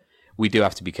play. But we do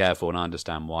have to be careful, and I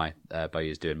understand why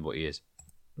Bowyer's doing what he is.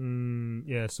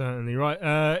 Yeah, certainly.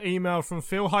 Right, email from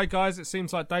Phil. Hi guys, it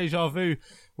seems like deja vu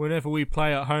whenever we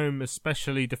play at home,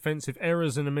 especially defensive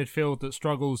errors in a midfield that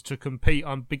struggles to compete.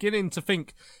 I'm beginning to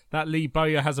think that Lee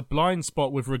Bowyer has a blind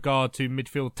spot with regard to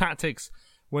midfield tactics.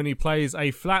 When he plays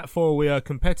a flat 4, we are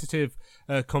competitive,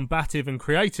 combative and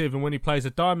creative, and when he plays a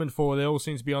diamond 4, they all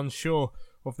seem to be unsure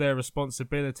of their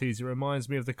responsibilities. It reminds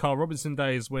me of the Carl Robinson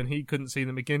days when he couldn't see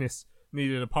that McGuinness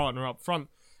needed a partner up front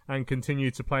and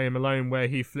continued to play him alone, where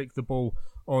he flicked the ball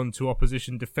onto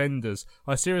opposition defenders.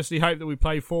 I seriously hope that we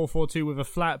play 4-4-2 with a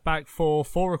flat back 4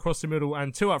 across the middle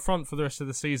and 2 up front for the rest of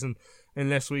the season,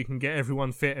 unless we can get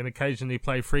everyone fit and occasionally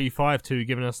play 3-5-2,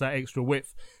 giving us that extra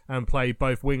width and play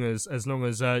both wingers, as long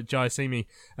as Jai Simi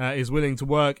is willing to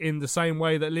work in the same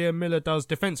way that Liam Miller does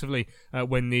defensively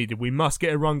when needed. We must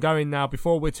get a run going now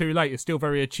before we're too late. It's still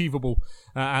very achievable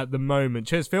at the moment.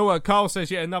 Cheers, Phil. Carl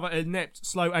says, yet another inept,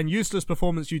 slow and useless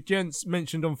performance. You gents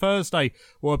mentioned on Thursday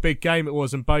what a big game it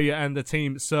was, and Bowyer and the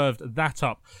team served that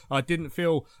up. I didn't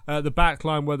feel the back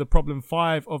line were the problem.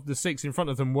 5 of the 6 in front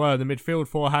of them were. The midfield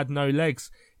 4 had no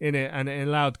legs in it, and it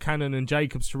allowed Cannon and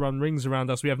Jacobs to run rings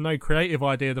around us. We have no creative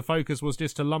idea. The focus was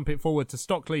just to lump it forward to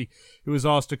Stockley, who was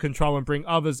asked to control and bring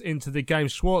others into the game.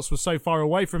 Schwartz was so far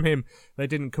away from him, they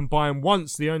didn't combine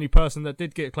once. The only person that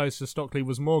did get close to Stockley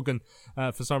was Morgan.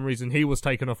 For some reason, he was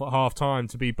taken off at half-time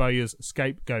to be Bowyer's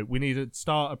scapegoat. We need to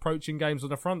start approaching games on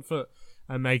the front foot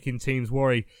and making teams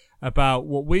worry about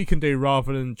what we can do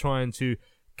rather than trying to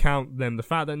count them. The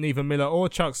fact that neither Miller or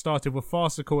Chuck started were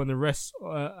farcical, and the rest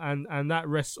and that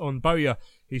rests on Bowyer.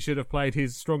 He should have played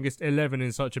his strongest 11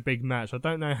 in such a big match. I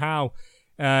don't know how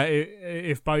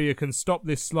if Bowyer can stop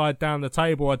this slide down the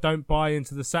table. I don't buy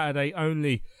into the Saturday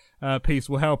only piece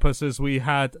will help us, as we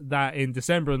had that in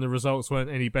December and the results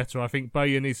weren't any better. I think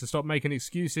Bowyer needs to stop making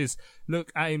excuses,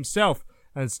 look at himself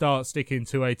and start sticking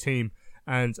to a team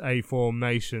and a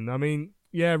formation. I mean,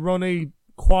 yeah, Ronnie,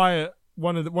 quiet.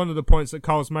 One of the points that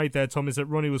Carl's made there, Tom, is that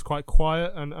Ronnie was quite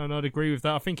quiet, and I'd agree with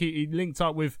that. I think he linked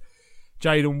up with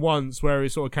Jayden once, where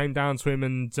it sort of came down to him,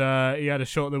 and he had a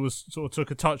shot that was sort of took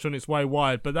a touch on its way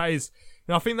wide. But that is,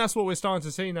 I think that's what we're starting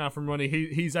to see now from Ronnie.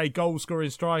 He's a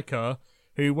goal-scoring striker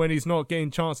who, when he's not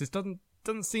getting chances, doesn't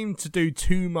seem to do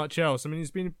too much else. I mean, he's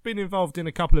been involved in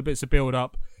a couple of bits of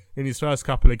build-up in his first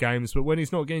couple of games, but when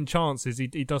he's not getting chances, he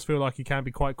does feel like he can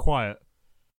be quite quiet.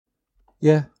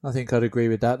 Yeah, I think I'd agree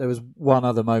with that. There was one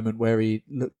other moment where he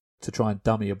looked to try and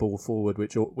dummy a ball forward,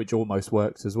 which almost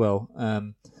worked as well.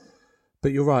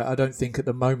 But you're right. I don't think at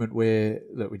the moment we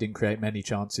didn't create many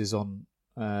chances on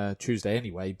Tuesday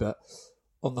anyway. But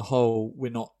on the whole,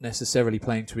 we're not necessarily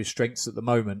playing to his strengths at the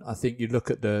moment. I think you look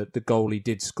at the goal he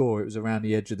did score. It was around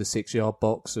the edge of the 6-yard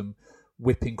box and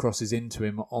whipping crosses into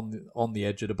him on the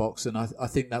edge of the box. And I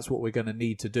think that's what we're going to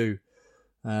need to do.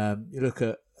 You look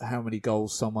at how many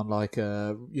goals someone like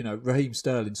Raheem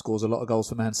Sterling scores a lot of goals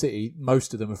for Man City.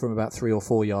 Most of them are from about 3 or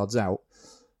 4 yards out,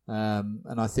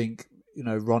 and I think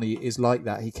Ronnie is like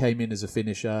that. He came in as a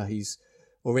finisher. He's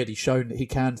already shown that he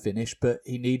can finish, but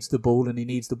he needs the ball, and he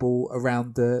needs the ball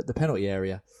around the penalty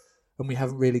area, and we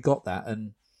haven't really got that.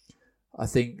 And I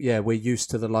think we're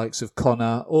used to the likes of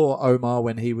Connor or Omar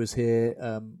when he was here,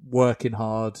 working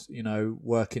hard,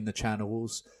 working the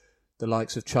channels. The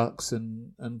likes of Chucks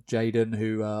and Jayden,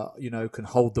 who can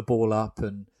hold the ball up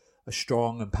and are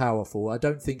strong and powerful. I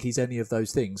don't think he's any of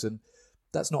those things, and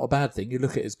that's not a bad thing. You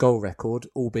look at his goal record,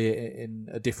 albeit in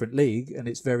a different league, and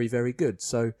it's very, very good.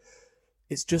 So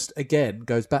it's just, again,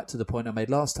 goes back to the point I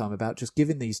made last time about just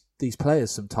giving these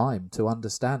players some time to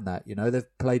understand that.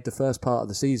 They've played the first part of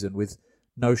the season with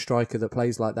no striker that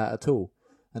plays like that at all,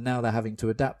 and now they're having to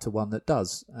adapt to one that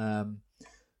does.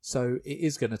 So it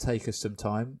is going to take us some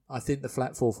time. I think the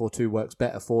flat 4-4-2 works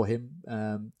better for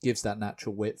him, gives that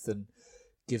natural width and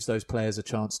gives those players a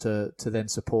chance to then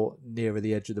support nearer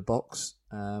the edge of the box.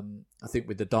 I think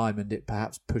with the diamond, it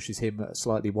perhaps pushes him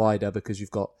slightly wider because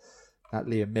you've got that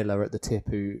Liam Miller at the tip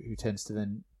who tends to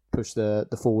then push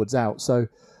the forwards out. So,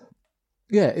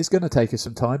 yeah, it's going to take us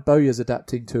some time. Bowyer's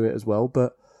adapting to it as well,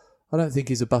 but I don't think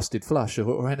he's a busted flush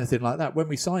or anything like that. When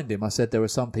we signed him, I said there were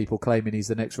some people claiming he's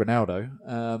the next Ronaldo.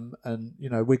 And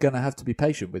we're going to have to be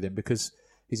patient with him because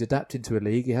he's adapting to a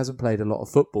league. He hasn't played a lot of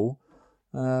football.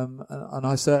 And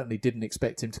I certainly didn't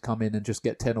expect him to come in and just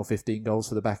get 10 or 15 goals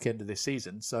for the back end of this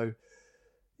season. So,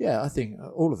 yeah, I think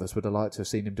all of us would have liked to have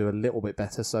seen him do a little bit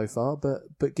better so far,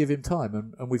 but give him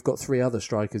time. And we've got 3 other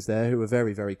strikers there who are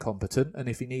very, very competent. And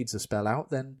if he needs a spell out,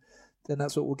 then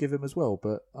that's what we'll give him as well.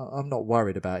 But I'm not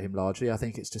worried about him largely. I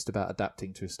think it's just about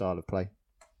adapting to his style of play.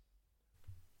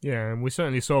 Yeah, and we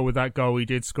certainly saw with that goal he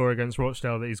did score against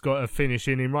Rochdale that he's got a finish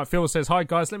in him. Right, Phil says, hi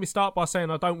guys, let me start by saying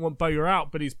I don't want Bowyer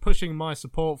out, but he's pushing my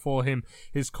support for him.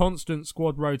 His constant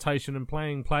squad rotation and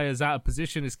playing players out of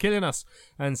position is killing us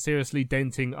and seriously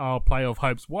denting our playoff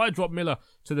hopes. Why drop Miller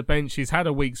to the bench? He's had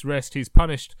a week's rest. He's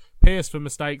punished Pearce for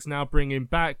mistakes. Now bring him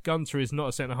back. Gunter is not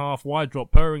a centre-half. Why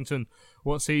drop Purrington?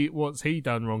 What's he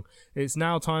done wrong? It's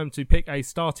now time to pick a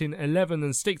starting 11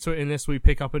 and stick to it unless we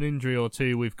pick up an injury or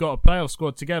two. We've got a playoff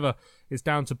squad together. It's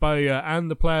down to Bowyer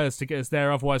and the players to get us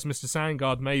there. Otherwise, Mr.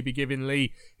 Sandgaard may be giving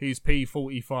Lee his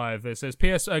P45. It says,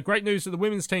 P.S. Great news to the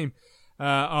women's team.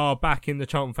 are back in the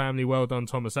Charlton family. Well done,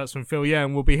 Thomas. That's from Phil. Yeah,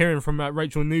 and we'll be hearing from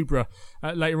Rachel Newborough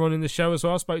later on in the show as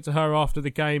well. I spoke to her after the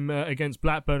game against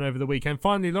Blackburn over the weekend.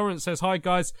 Finally, Lawrence says, hi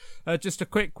guys, just a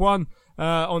quick one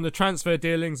on the transfer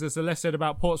dealings. As the less said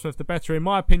about Portsmouth, the better. In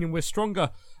my opinion, we're stronger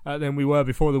than we were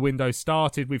before the window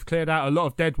started. We've cleared out a lot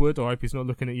of deadwood. I hope he's not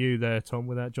looking at you there, Tom,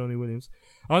 without Johnny Williams.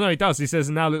 Oh no, he does. He says,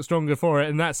 now look stronger for it.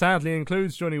 And that sadly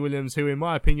includes Johnny Williams, who in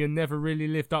my opinion never really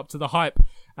lived up to the hype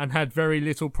and had very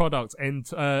little product, end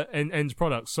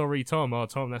product. Sorry, Tom. Oh,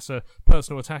 Tom, that's a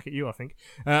personal attack at you, I think.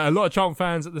 A lot of Charlton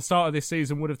fans at the start of this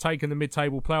season would have taken the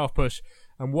mid-table playoff push.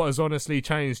 And what has honestly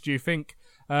changed? Do you think,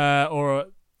 or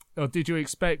did you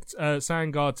expect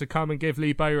Sandgaard to come and give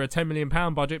Lee Bowyer a £10 million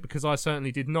budget? Because I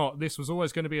certainly did not. This was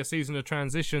always going to be a season of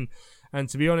transition. And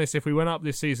to be honest, if we went up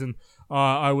this season,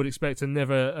 I would expect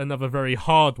another very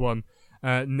hard one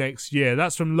next year.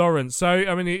 That's from Lawrence. So,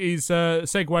 I mean, he's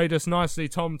segued us nicely,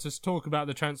 Tom, to talk about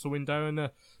the transfer window and,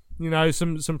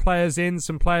 some players in,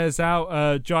 some players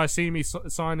out. Jai Simi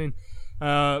signing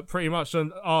pretty much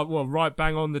right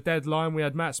bang on the deadline. We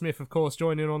had Matt Smith, of course,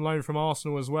 joining on loan from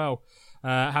Arsenal as well,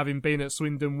 having been at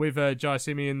Swindon with Jai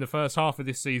Simi in the first half of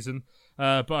this season.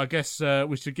 But I guess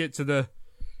we should get to the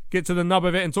nub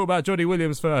of it and talk about Johnny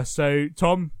Williams first. So,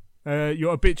 Tom,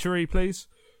 your obituary, please.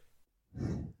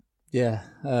 Yeah,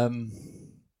 I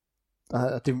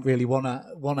didn't really want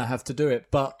to have to do it,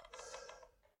 but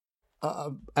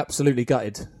I'm absolutely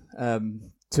gutted,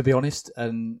 to be honest.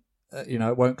 And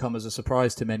it won't come as a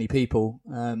surprise to many people.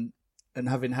 And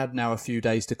having had now a few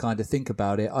days to kind of think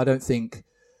about it, I don't think,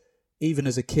 even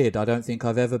as a kid, I don't think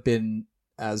I've ever been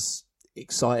as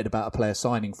excited about a player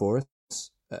signing for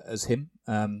us as him.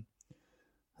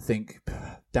 I think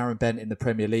Darren Bent in the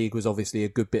Premier League was obviously a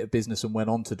good bit of business and went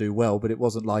on to do well, but it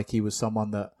wasn't like he was someone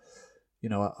that,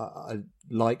 I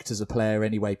liked as a player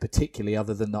anyway, particularly,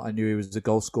 other than that I knew he was a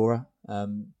goal scorer.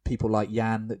 People like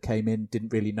Jan that came in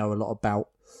didn't really know a lot about.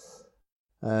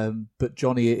 But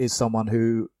Johnny is someone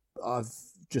who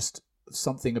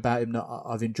something about him that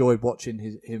I've enjoyed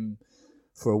watching him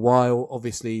for a while.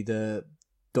 Obviously, the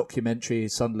documentary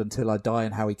Sunderland Till I Die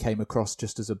and how he came across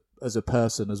just as a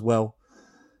person as well.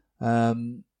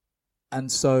 And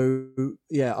so,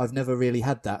 yeah, I've never really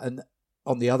had that. And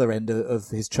on the other end of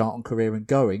his Charlton career and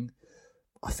going,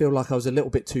 I feel like I was a little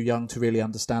bit too young to really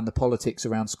understand the politics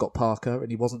around Scott Parker,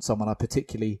 and he wasn't someone I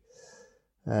particularly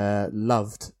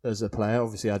loved as a player.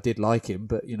 Obviously, I did like him,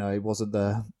 but, he wasn't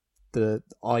the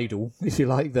idol, if you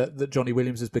like, that Johnny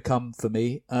Williams has become for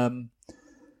me. And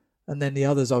then the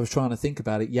others, I was trying to think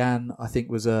about it. Jan, I think,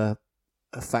 was a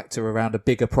factor around a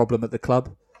bigger problem at the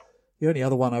club. The only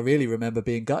other one I really remember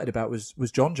being gutted about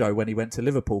was John Joe when he went to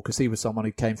Liverpool, because he was someone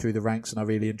who came through the ranks and I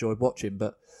really enjoyed watching.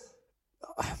 But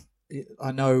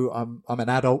I know I'm an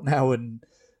adult now and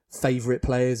favourite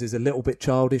players is a little bit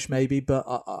childish maybe, but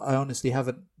I honestly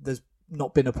haven't. There's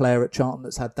not been a player at Charlton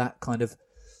that's had that kind of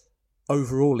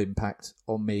overall impact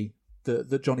on me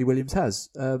that Johnny Williams has.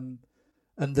 And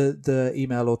the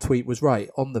email or tweet was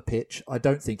right. On the pitch, I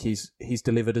don't think he's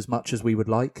delivered as much as we would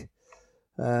like.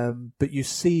 But you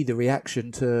see the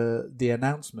reaction to the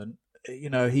announcement.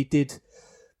 He did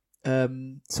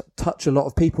touch a lot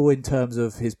of people in terms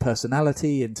of his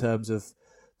personality, in terms of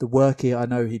the work I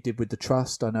know he did with the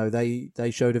Trust. I know they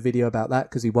showed a video about that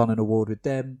because he won an award with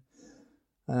them.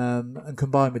 And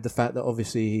combined with the fact that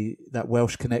obviously that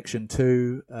Welsh connection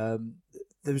too,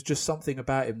 there was just something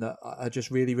about him that I just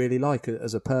really, really like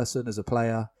as a person, as a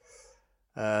player.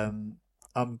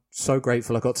 I'm so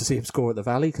grateful I got to see him score at the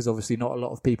Valley, because obviously not a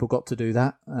lot of people got to do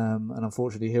that. And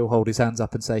unfortunately, he'll hold his hands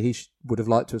up and say he would have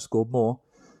liked to have scored more.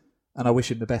 And I wish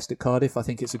him the best at Cardiff. I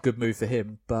think it's a good move for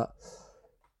him. But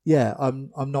yeah,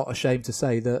 I'm not ashamed to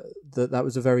say that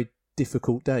was a very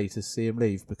difficult day to see him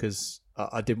leave, because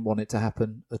I didn't want it to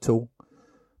happen at all.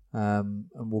 And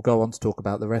we'll go on to talk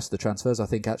about the rest of the transfers. I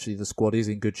think actually the squad is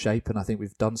in good shape, and I think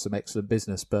we've done some excellent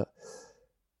business. But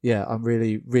yeah, I'm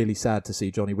really, really sad to see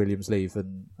Johnny Williams leave,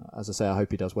 and as I say, I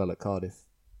hope he does well at Cardiff.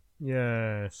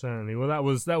 Yeah, certainly. Well, that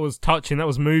was touching. That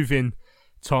was moving,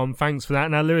 Tom. Thanks for that.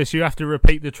 Now, Lewis, you have to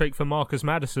repeat the trick for Marcus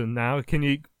Maddison. Now, can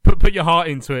you put your heart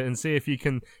into it and see if you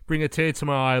can bring a tear to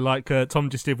my eye like Tom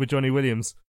just did with Johnny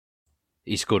Williams?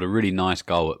 He scored a really nice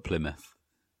goal at Plymouth.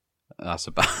 That's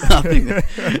about. I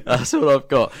think that's all I've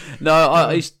got. No,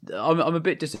 I'm a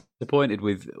bit disappointed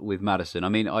with Maddison. I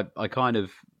mean, I kind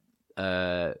of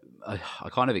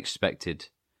expected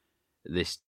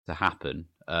this to happen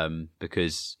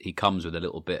because he comes with a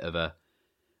little bit of a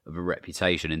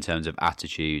reputation in terms of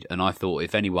attitude, and I thought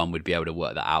if anyone would be able to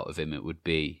work that out of him, it would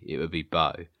be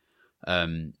Bo.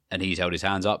 And he's held his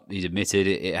hands up. He's admitted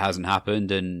it hasn't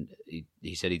happened, and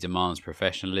he said he demands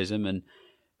professionalism. And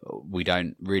we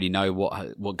don't really know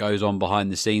what goes on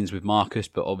behind the scenes with Marcus,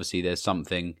 but obviously there's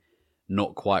something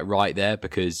not quite right there,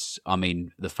 because I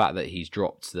mean the fact that he's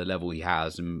dropped to the level he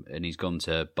has, and he's gone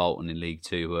to Bolton in League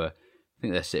Two, who I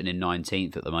think they're sitting in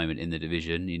 19th at the moment in the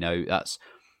division. You know, that's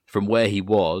from where he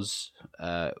was.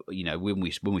 You know, when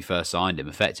we first signed him,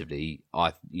 effectively,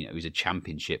 he's a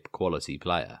championship quality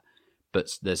player,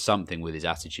 but there's something with his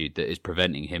attitude that is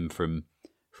preventing him from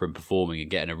performing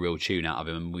and getting a real tune out of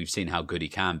him. And we've seen how good he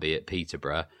can be at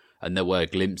Peterborough, and there were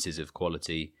glimpses of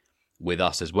quality with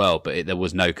us as well, but there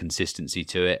was no consistency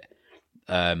to it.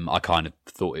 I kind of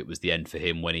thought it was the end for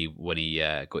him when he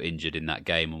got injured in that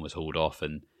game and was hauled off,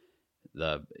 and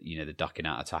the ducking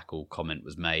out a tackle comment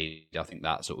was made. I think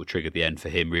that sort of triggered the end for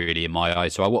him, really, in my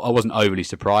eyes. So I wasn't overly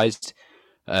surprised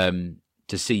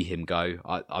to see him go.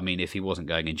 I mean, if he wasn't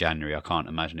going in January, I can't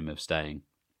imagine him of staying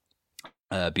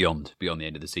beyond the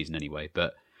end of the season anyway.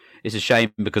 But it's a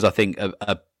shame, because I think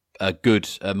a good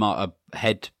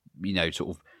head, sort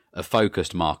of a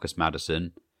focused Marcus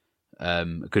Maddison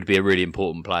could be a really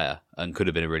important player, and could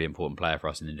have been a really important player for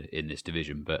us in this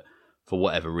division. But for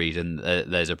whatever reason,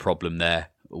 there's a problem there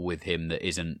with him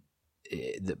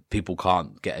that people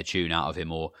can't get a tune out of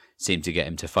him or seem to get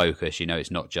him to focus.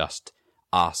 It's not just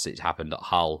us. It happened at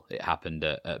Hull. It happened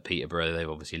at Peterborough. They've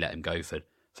obviously let him go for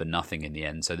nothing in the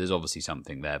end. So there's obviously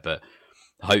something there. But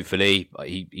hopefully,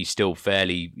 he's still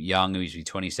fairly young. He's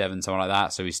 27, something like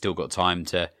that. So he's still got time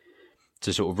to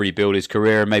sort of rebuild his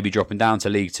career, and maybe dropping down to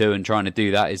League Two and trying to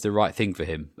do that is the right thing for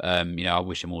him. I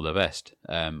wish him all the best,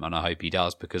 and I hope he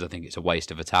does, because I think it's a waste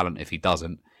of a talent if he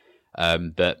doesn't.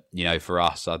 But for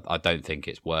us, I don't think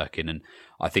it's working, and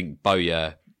I think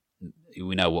Bowyer,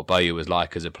 we know what Bowyer was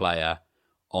like as a player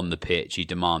on the pitch. He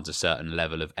demands a certain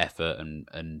level of effort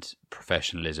and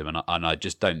professionalism, and I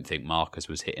just don't think Marcus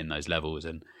was hitting those levels.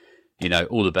 And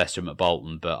all the best to him at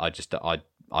Bolton, but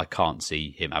I can't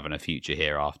see him having a future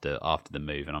here after the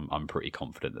move, and I'm pretty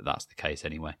confident that that's the case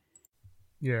anyway.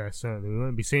 Yeah, certainly. We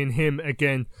won't be seeing him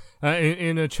again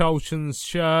in a Charlton's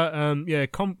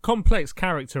shirt. Complex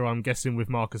character, I'm guessing, with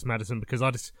Marcus Maddison, because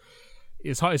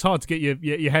it's hard to get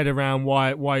your head around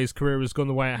why his career has gone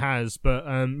the way it has. But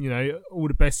all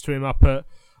the best to him up at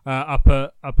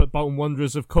Bolton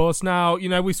Wanderers, of course. Now,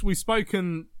 we've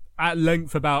spoken at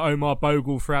length about Omar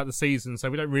Bogle throughout the season, so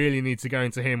we don't really need to go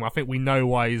into him. I think we know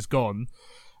why he's gone.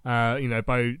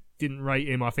 Bo didn't rate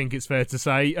him, I think it's fair to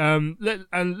say.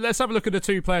 Let's have a look at the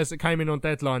two players that came in on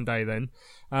deadline day then.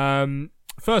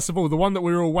 First of all, the one that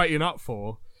we were all waiting up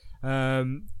for,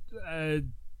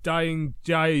 Daing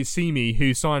Jai Simi,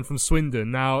 who signed from Swindon.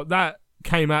 Now, that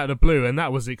came out of the blue, and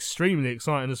that was extremely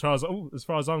exciting as far as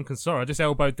I'm concerned. Sorry, I just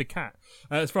elbowed the cat.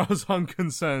 As far as I'm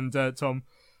concerned, Tom.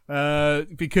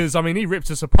 Because, he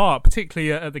ripped us apart,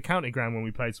 particularly at the county ground when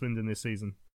we played Swindon this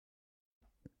season.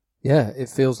 Yeah, it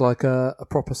feels like a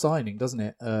proper signing, doesn't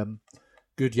it?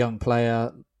 Good young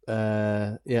player.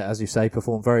 As you say,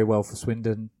 performed very well for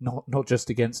Swindon, not just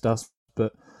against us,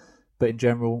 but in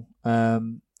general,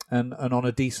 and on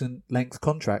a decent length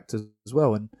contract as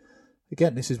well. And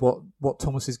again, this is what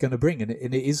Thomas is going to bring, and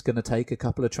it is going to take a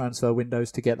couple of transfer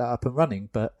windows to get that up and running,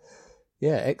 but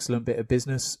yeah, excellent bit of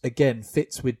business. Again,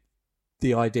 fits with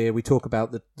the idea. We talk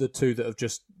about the two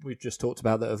that we've just talked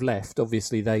about that have left.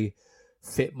 Obviously, they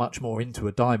fit much more into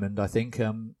a diamond, I think.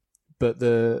 But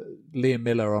the Liam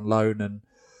Miller on loan and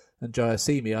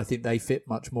Jayasimi, I think they fit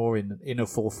much more in a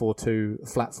 4-4-2,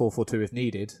 flat 4-4-2 if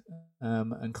needed,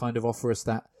 and kind of offer us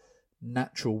that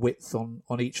natural width on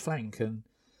each flank. And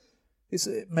it's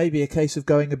maybe a case of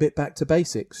going a bit back to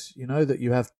basics. That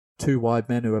you have two wide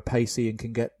men who are pacey and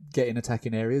can get in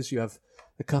attacking areas. You have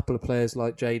a couple of players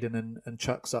like Jaden and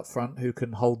Chucks up front who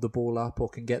can hold the ball up or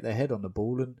can get their head on the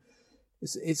ball, and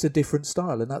it's a different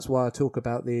style, and that's why I talk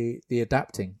about the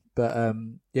adapting. But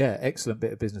excellent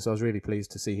bit of business. I was really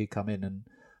pleased to see he come in, and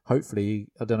hopefully,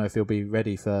 I don't know if he'll be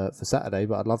ready for Saturday,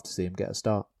 but I'd love to see him get a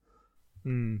start.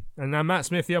 And now Matt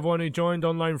Smith, the other one who joined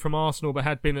on loan from Arsenal but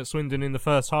had been at Swindon in the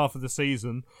first half of the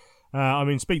season.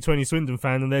 Speak to any Swindon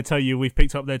fan and they'll tell you we've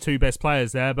picked up their two best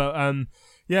players there. But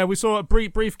we saw a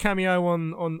brief cameo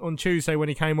on Tuesday when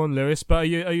he came on, Lewis. But are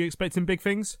you expecting big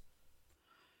things?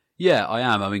 Yeah, I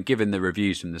am. Given the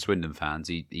reviews from the Swindon fans,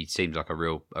 he seems like a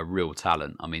real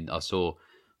talent. I saw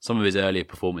some of his earlier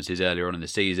performances earlier on in the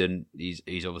season.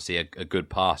 He's obviously a good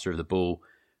passer of the ball.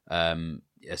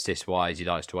 Assist-wise, he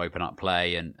likes to open up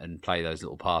play and play those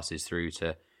little passes through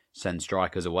to send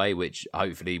strikers away, which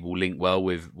hopefully will link well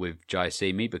with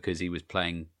Jayasimi, because he was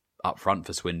playing up front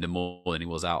for Swindon more than he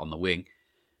was out on the wing.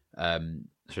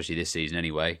 especially this season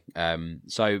anyway.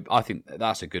 So I think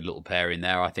that's a good little pair in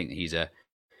there. I think he's a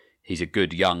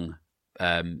good young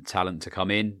talent to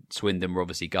come in. Swindon were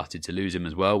obviously gutted to lose him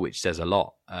as well, which says a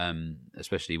lot,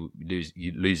 especially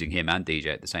losing him and DJ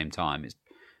at the same time. It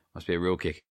must be a real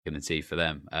kick in the teeth for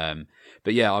them.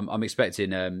 But yeah, I'm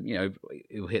expecting,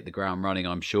 he'll hit the ground running,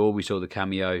 I'm sure. We saw the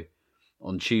cameo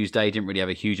on Tuesday, didn't really have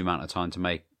a huge amount of time to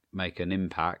make an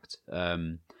impact.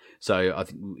 So I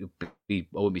think I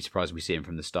wouldn't be surprised if we see him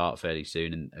from the start fairly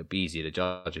soon, and it'd be easier to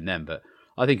judge him then. But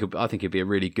I think it'd be a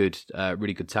really good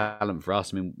talent for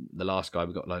us. I mean, the last guy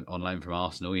we got on loan from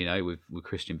Arsenal, with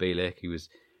Christian Bielik,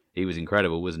 he was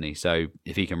incredible, wasn't he? So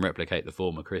if he can replicate the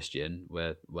former Christian,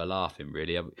 we're laughing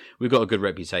really. We've got a good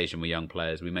reputation with young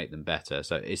players. We make them better,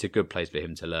 so it's a good place for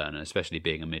him to learn. And especially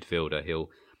being a midfielder, he'll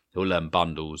learn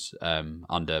bundles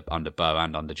under Bo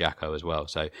and under Jacko as well.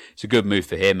 So it's a good move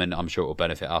for him, and I'm sure it will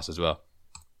benefit us as well.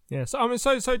 Yeah,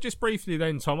 so just briefly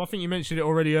then, Tom, I think you mentioned it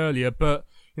already earlier, but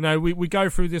we go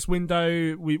through this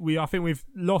window. I think we've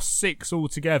lost 6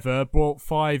 altogether, brought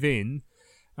 5 in.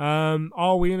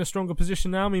 Are we in a stronger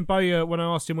position now? I mean, Bowyer, when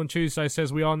I asked him on Tuesday,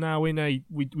 says we are now we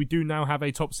do now have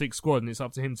a top 6 squad, and it's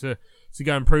up to him to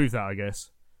go and prove that, I guess.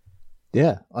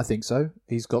 Yeah, I think so.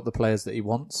 He's got the players that he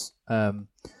wants.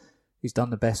 He's done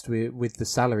the best with the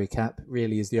salary cap.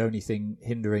 Really, is the only thing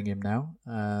hindering him now.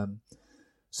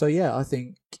 So yeah, I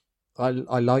think I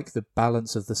like the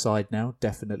balance of the side now.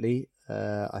 Definitely,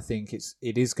 I think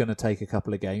it is going to take a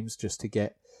couple of games just to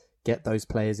get those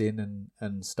players in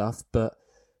and stuff. But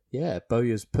yeah,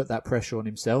 Bowyer's put that pressure on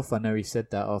himself. I know he said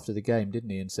that after the game, didn't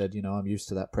he? And said, I'm used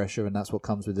to that pressure, and that's what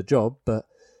comes with the job. But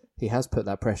he has put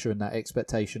that pressure and that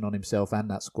expectation on himself and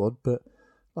that squad. But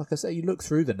like I say, you look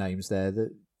through the names there,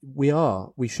 that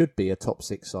we should be a top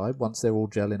 6 side once they're all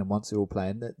gelling and once they're all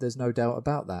playing. There's no doubt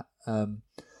about that.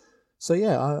 So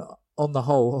yeah, on the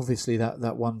whole, obviously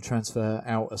that one transfer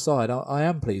out aside, I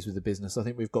am pleased with the business. I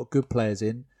think we've got good players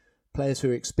in, players who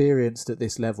are experienced at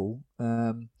this level.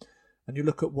 And you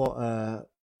look at what,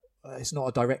 it's not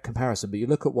a direct comparison, but you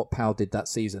look at what Powell did that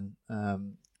season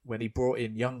when he brought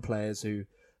in young players who,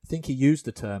 I think he used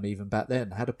the term even back then,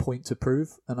 had a point to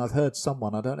prove. And I've heard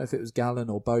someone, I don't know if it was Gallen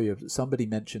or Bowyer, but somebody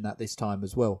mentioned that this time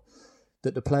as well,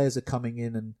 that the players are coming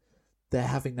in and they're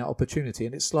having that opportunity.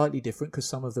 And it's slightly different because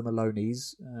some of them are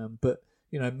loanees. But,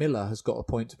 Miller has got a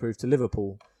point to prove to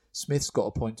Liverpool. Smith's got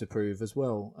a point to prove as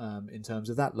well in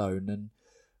terms of that loan.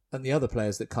 And the other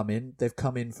players that come in, they've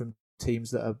come in from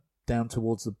teams that are down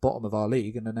towards the bottom of our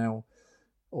league and are now,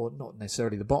 or not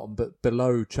necessarily the bottom, but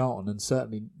below Charlton, and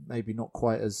certainly maybe not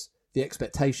quite as, the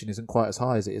expectation isn't quite as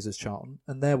high as it is as Charlton,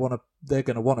 and they're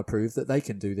going to want to prove that they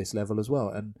can do this level as well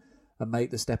and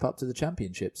make the step up to the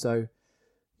Championship. So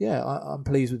yeah, I'm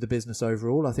pleased with the business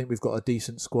overall. I think we've got a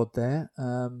decent squad there.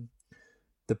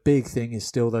 The big thing is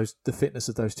still the fitness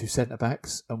of those 2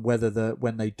 centre-backs, and whether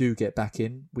when they do get back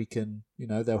in, we can,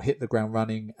 they'll hit the ground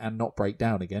running and not break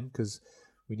down again, because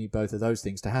we need both of those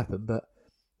things to happen. But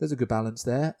there's a good balance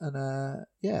there, and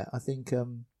yeah, I think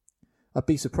I'd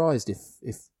be surprised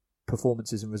if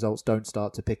performances and results don't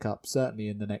start to pick up, certainly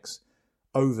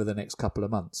over the next couple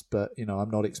of months. But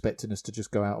I'm not expecting us to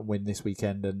just go out and win this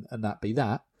weekend and that be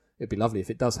that. It'd be lovely if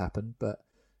it does happen, but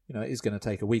it is going to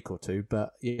take a week or two.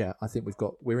 But yeah, I think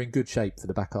we're in good shape for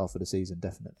the back half of the season,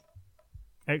 definitely.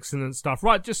 Excellent stuff.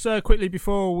 Right, just quickly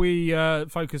before we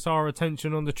focus our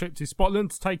attention on the trip to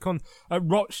Scotland to take on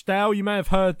Rochdale, you may have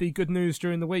heard the good news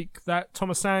during the week that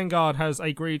Thomas Sandgaard has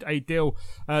agreed a deal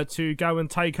to go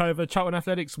and take over Charlton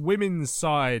Athletics women's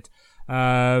side,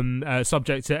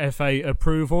 subject to FA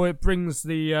approval. It brings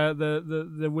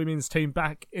the women's team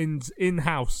back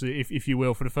in-house, if you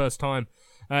will, for the first time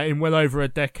in well over a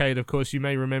decade. Of course, you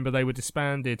may remember they were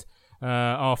disbanded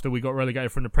after we got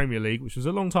relegated from the Premier League, which was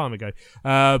a long time ago.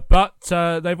 But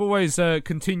they've always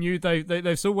continued.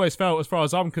 They've always felt, as far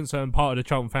as I'm concerned, part of the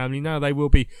Charlton family. Now they will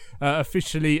be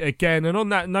officially again. And on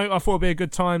that note, I thought it'd be a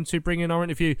good time to bring in our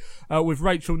interview with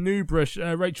Rachel Newbrush.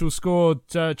 Rachel scored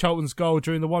Charlton's goal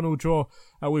during the 1-1 draw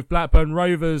with Blackburn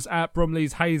Rovers at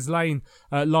Bromley's Hayes Lane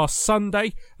last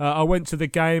Sunday. I went to the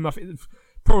game. I think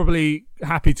probably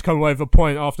happy to come away with a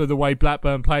point after the way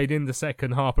Blackburn played in the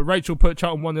second half. But Rachel put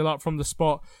Charlton 1-0 up from the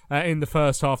spot in the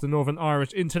first half. The Northern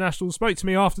Irish international spoke to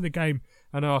me after the game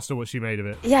and I asked her what she made of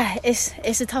it. Yeah,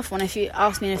 it's a tough one. If you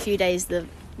ask me in a few days, the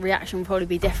reaction will probably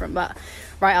be different. But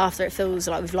right after, it feels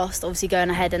like we've lost. Obviously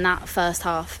going ahead in that first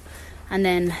half and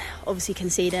then obviously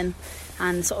conceding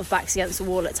and sort of backs against the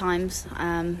wall at times.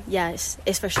 Yeah,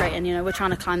 it's frustrating. We're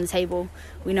trying to climb the table.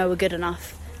 We know we're good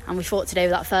enough. And we fought today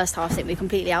with that first half. I think we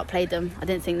completely outplayed them. I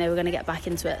didn't think they were going to get back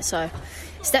into it. So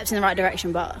steps in the right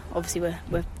direction, but obviously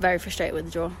we're very frustrated with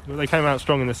the draw. Well, they came out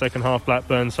strong in the second half,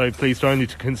 Blackburn, so pleased only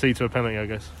to concede to a penalty, I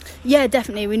guess. Yeah,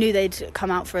 definitely. We knew they'd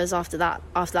come out for us after that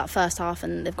first half,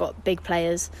 and they've got big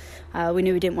players. We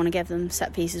knew we didn't want to give them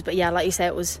set pieces, but yeah, like you say,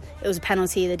 it was a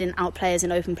penalty. They didn't outplay us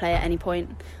in open play at any point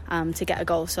to get a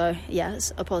goal. So yeah,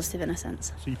 it's a positive in a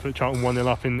sense. So you put Charlton 1-0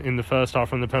 up in the first half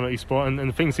from the penalty spot,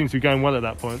 and things seem to be going well at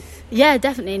that point. Yeah,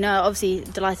 definitely. No, obviously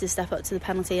delighted to step up to the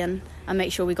penalty and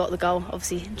make sure we got the goal.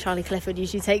 Obviously Charlie Clifford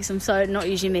usually takes them, so not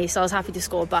usually me, so I was happy to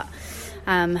score, but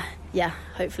yeah,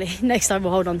 hopefully next time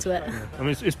we'll hold on to it. Yeah. I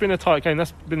mean, it's been a tight game.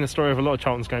 That's been the story of a lot of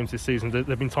Charlton's games this season.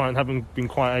 They've been tight and haven't been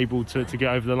quite able to get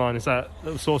over the line. Is that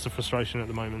a source of frustration at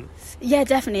the moment? Yeah,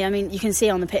 definitely. I mean, you can see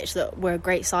on the pitch that we're a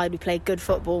great side. We play good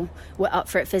football. We're up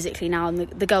for it physically now, and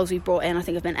the girls we've brought in, I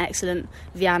think, have been excellent.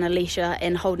 Vianna, Alicia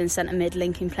in holding centre mid,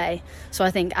 linking play. So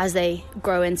I think as they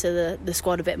grow into the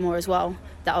squad a bit more as well,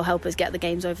 that'll help us get the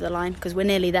games over the line, because we're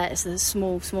nearly there. It's the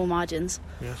small margins.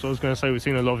 Yeah, so I was going to say, we've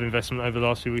seen a lot of investment over the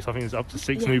last few weeks. I think it's up to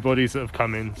 6 new bodies that have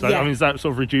come in. So, I mean, has that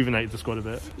sort of rejuvenated the squad a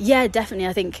bit? Yeah, definitely.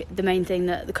 I think the main thing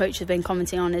that the coach has been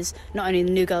commenting on is not only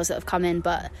the new girls that have come in,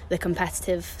 but the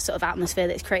competitive sort of atmosphere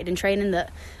that's created in training,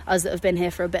 that us that have been here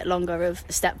for a bit longer have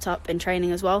stepped up in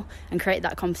training as well and created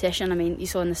that competition. I mean, you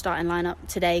saw in the starting lineup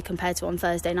today compared to on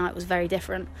Thursday night was very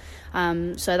different.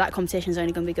 So that competition is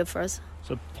only going to be good for us.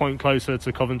 So point closer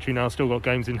to Coventry now, still got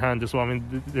games in hand as well. I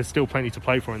mean, there's still plenty to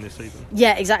play for in this season.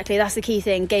 Yeah, exactly. That's the key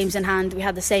thing. Games in hand. We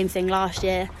had the same thing last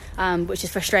year, which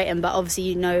is frustrating. But obviously,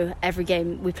 you know, every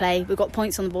game we play, we've got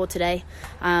points on the board today.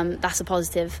 That's a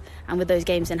positive. And with those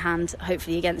games in hand,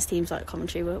 hopefully against teams like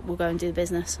Coventry, we'll go and do the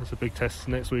business. That's a big test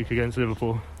next week against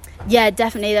Liverpool. Yeah,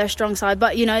 definitely. They're a strong side,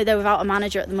 but you know, they're without a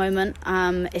manager at the moment.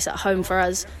 It's at home for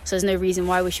us, so there's no reason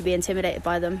why we should be intimidated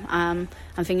by them.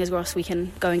 And fingers crossed we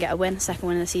can go and get a win, second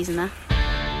win of the season there.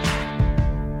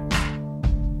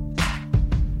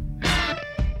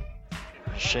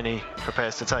 Shinnie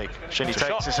prepares to take. Shinnie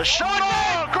takes. It's a shot.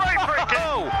 Oh, great free kick.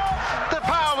 The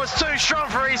power was too strong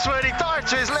for Eastwood. He dived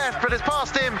to his left, but it's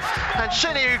past him. And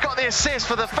Shinnie, who got the assist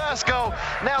for the first goal,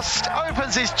 now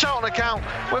opens his Charlton account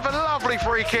with a lovely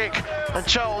free kick. And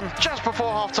Charlton, just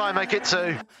before half-time, make it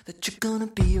 2. That you're gonna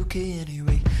be okay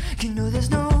anyway. You know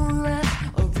there's no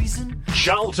rhyme or reason.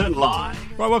 Charlton Live.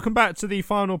 Right, welcome back to the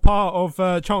final part of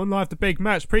Charlton Live, the big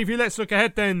match preview. Let's look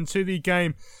ahead then to the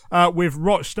game with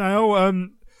Rochdale.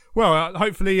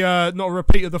 Hopefully not a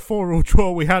repeat of the 4-4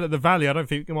 draw we had at the Valley. I don't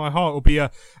think my heart will be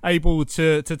able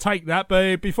to take that.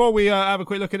 But before we have a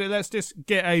quick look at it, let's just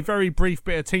get a very brief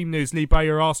bit of team news. Lee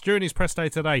Bowyer asked during his press day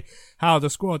today how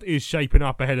the squad is shaping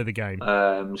up ahead of the game.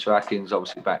 So Atkins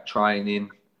obviously back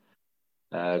training.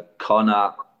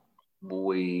 Connor,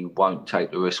 we won't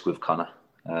take the risk with Connor.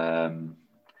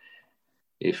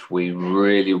 If we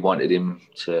really wanted him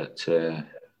to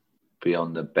be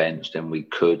on the bench, then we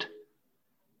could.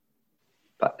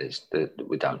 But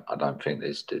we don't. I don't think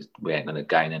we ain't going to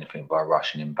gain anything by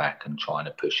rushing him back and trying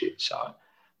to push it. So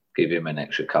give him an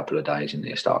extra couple of days and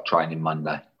he'll start training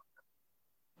Monday.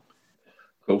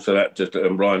 Cool. So that just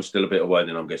Ryan's still a bit away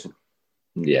then, I'm guessing.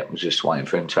 Yeah, we're just waiting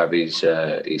for him to have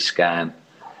his scan.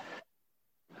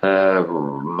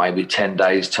 Maybe 10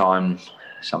 days time,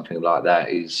 something like that.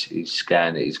 His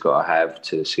scan that he's got to have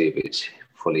to see if it's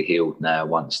fully healed now.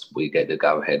 Once we get the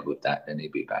go ahead with that, then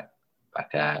he'll be back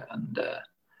out and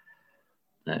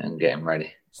get him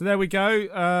ready. So there we go.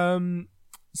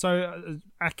 So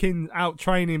Akin out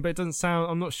training, but it doesn't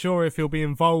sound. I'm not sure if he'll be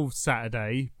involved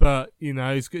Saturday, but you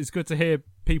know, it's good to hear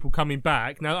people coming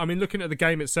back. Now, I mean, looking at the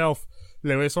game itself,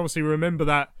 Lewis, obviously remember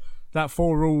that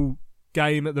 4-4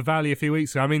 game at the Valley a few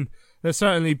weeks ago. I mean, there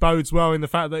certainly bodes well in the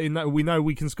fact that we know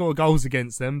we can score goals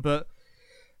against them, but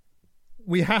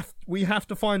we have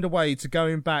to find a way to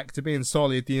going back to being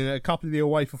solid. You know, a couple of the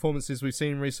away performances we've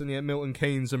seen recently at Milton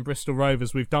Keynes and Bristol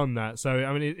Rovers, we've done that. So,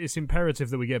 I mean, it's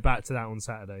imperative that we get back to that on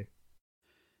Saturday.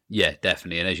 Yeah,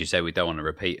 definitely. And as you say, we don't want a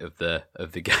repeat of the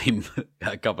game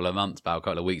a couple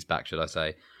of weeks back, should I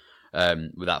say,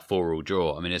 with that 4-4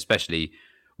 draw. I mean, especially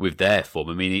with their form.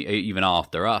 I mean, even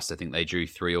after us, I think they drew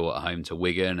 3-3 at home to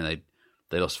Wigan, and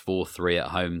they lost 4-3 at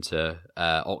home to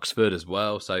Oxford as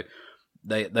well. So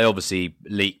they obviously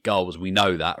leak goals. We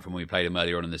know that from when we played them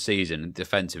earlier on in the season. And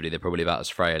defensively, they're probably about as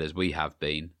frail as we have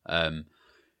been.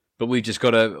 But we've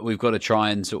got to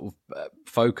try and sort of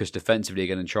focus defensively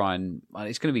again and try and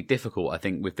it's going to be difficult, I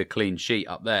think, with the clean sheet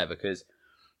up there, because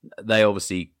they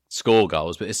obviously score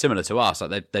goals, but it's similar to us.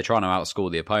 Like they're trying to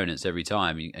outscore the opponents every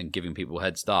time and giving people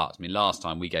head starts. I mean, last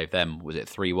time we gave them, was it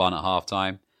 3-1 at half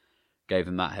time? Gave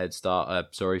them that head start.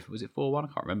 Was it 4-1? I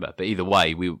can't remember. But either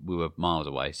way, we were miles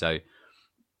away. So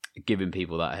giving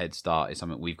people that head start is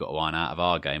something we've got to iron out of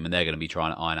our game, and they're going to be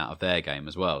trying to iron out of their game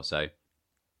as well. So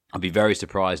I'd be very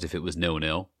surprised if it was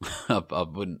 0-0.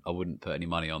 I wouldn't put any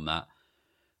money on that.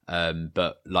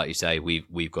 But like you say,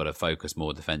 we've got to focus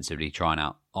more defensively, try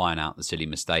and iron out the silly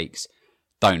mistakes.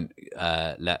 Don't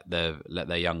let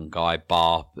their young guy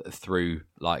bar through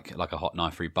like a hot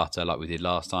knife through butter like we did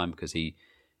last time, because he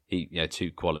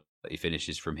 2 quality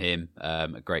finishes from him,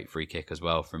 a great free kick as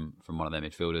well from one of their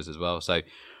midfielders as well. So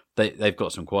they've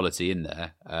got some quality in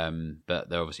there, but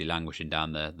they're obviously languishing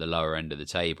down the lower end of the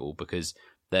table because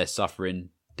they're suffering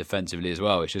defensively as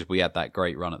well. It's just we had that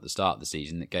great run at the start of the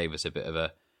season that gave us a bit of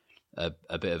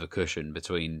a cushion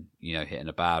between hitting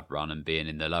a bad run and being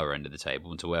in the lower end of the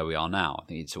table and to where we are now. I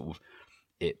think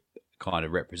it kind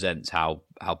of represents how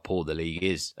poor the league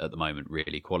is at the moment,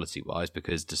 really, quality wise,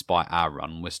 because despite our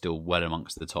run, we're still well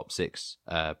amongst the top 6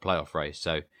 playoff race.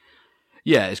 So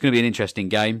yeah, it's going to be an interesting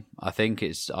game. I think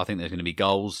there's going to be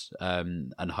goals,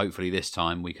 and hopefully this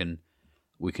time we can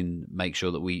make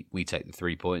sure that we take the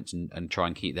 3 points and try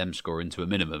and keep them scoring to a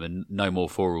minimum, and no more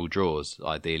 4-4 draws.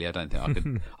 Ideally, I don't think I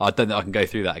can. I don't think I can go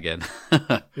through that again.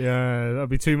 Yeah, that'd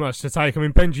be too much to take. I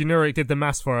mean, Benji Nurik did the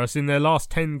maths for us. In their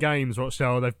last 10 games,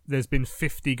 Rochdale, there's been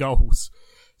 50 goals,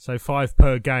 so 5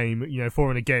 per game. 4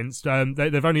 and against.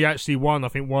 They've only actually won, I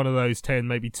think, one of those 10,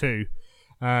 maybe 2.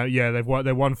 They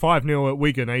won 5-0 at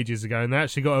Wigan ages ago, and they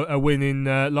actually got a win in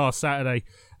last Saturday.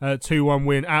 2-1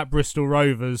 win at Bristol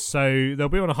Rovers, so they'll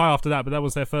be on a high after that, but that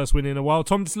was their first win in a while.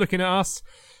 Tom, just looking at us,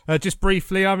 just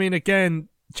briefly, I mean, again,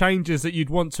 changes that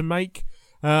you'd want to make.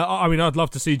 I'd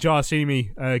love to see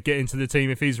Jayasimi get into the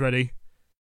team if he's ready.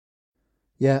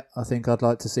 Yeah, I think I'd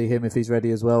like to see him if he's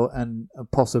ready as well, and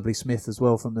possibly Smith as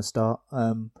well from the start.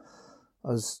 I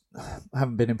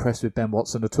haven't been impressed with Ben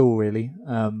Watson at all, really,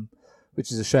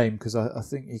 which is a shame because I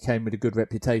think he came with a good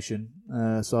reputation,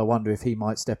 so I wonder if he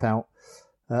might step out.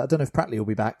 I don't know if Pratley will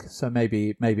be back, so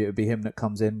maybe it would be him that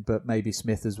comes in, but maybe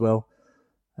Smith as well.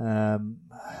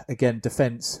 Again,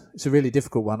 defence, it's a really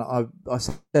difficult one. I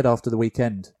said after the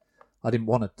weekend, after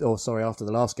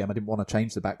the last game, I didn't want to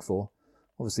change the back 4.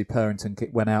 Obviously,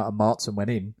 Purrington went out and Martson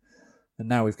went in, and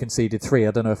now we've conceded 3.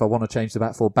 I don't know if I want to change the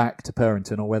back 4 back to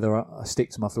Purrington or whether I stick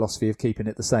to my philosophy of keeping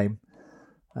it the same.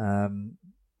 I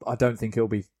don't think it'll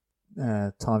be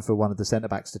time for one of the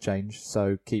centre-backs to change,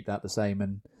 so keep that the same.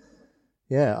 And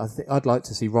yeah, I think I'd like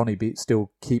to see Ronnie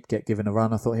get given a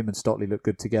run. I thought him and Stotley looked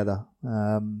good together.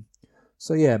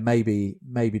 So yeah, maybe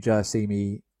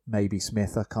Jayasimi, maybe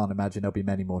Smith. I can't imagine there'll be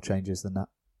many more changes than that.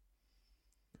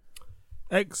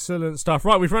 Excellent stuff.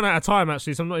 Right, we've run out of time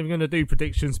actually, so I'm not even going to do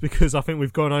predictions because I think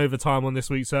we've gone over time on this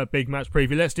week's big match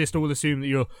preview. Let's just all assume that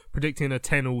you're predicting a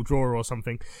 10-all draw or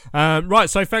something. Right,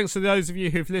 so thanks to those of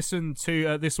you who've listened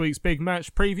to this week's big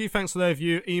match preview. Thanks to those of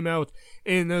you who emailed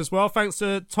in as well. Thanks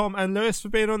to Tom and Lewis for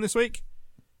being on this week.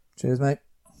 Cheers, mate.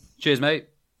 Cheers, mate.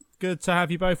 Good to have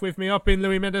you both with me. I've been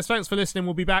Louis Mendes. Thanks for listening.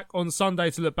 We'll be back on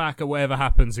Sunday to look back at whatever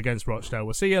happens against Rochdale.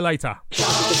 We'll see you later.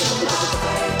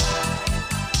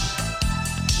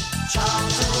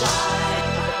 Charles and Light.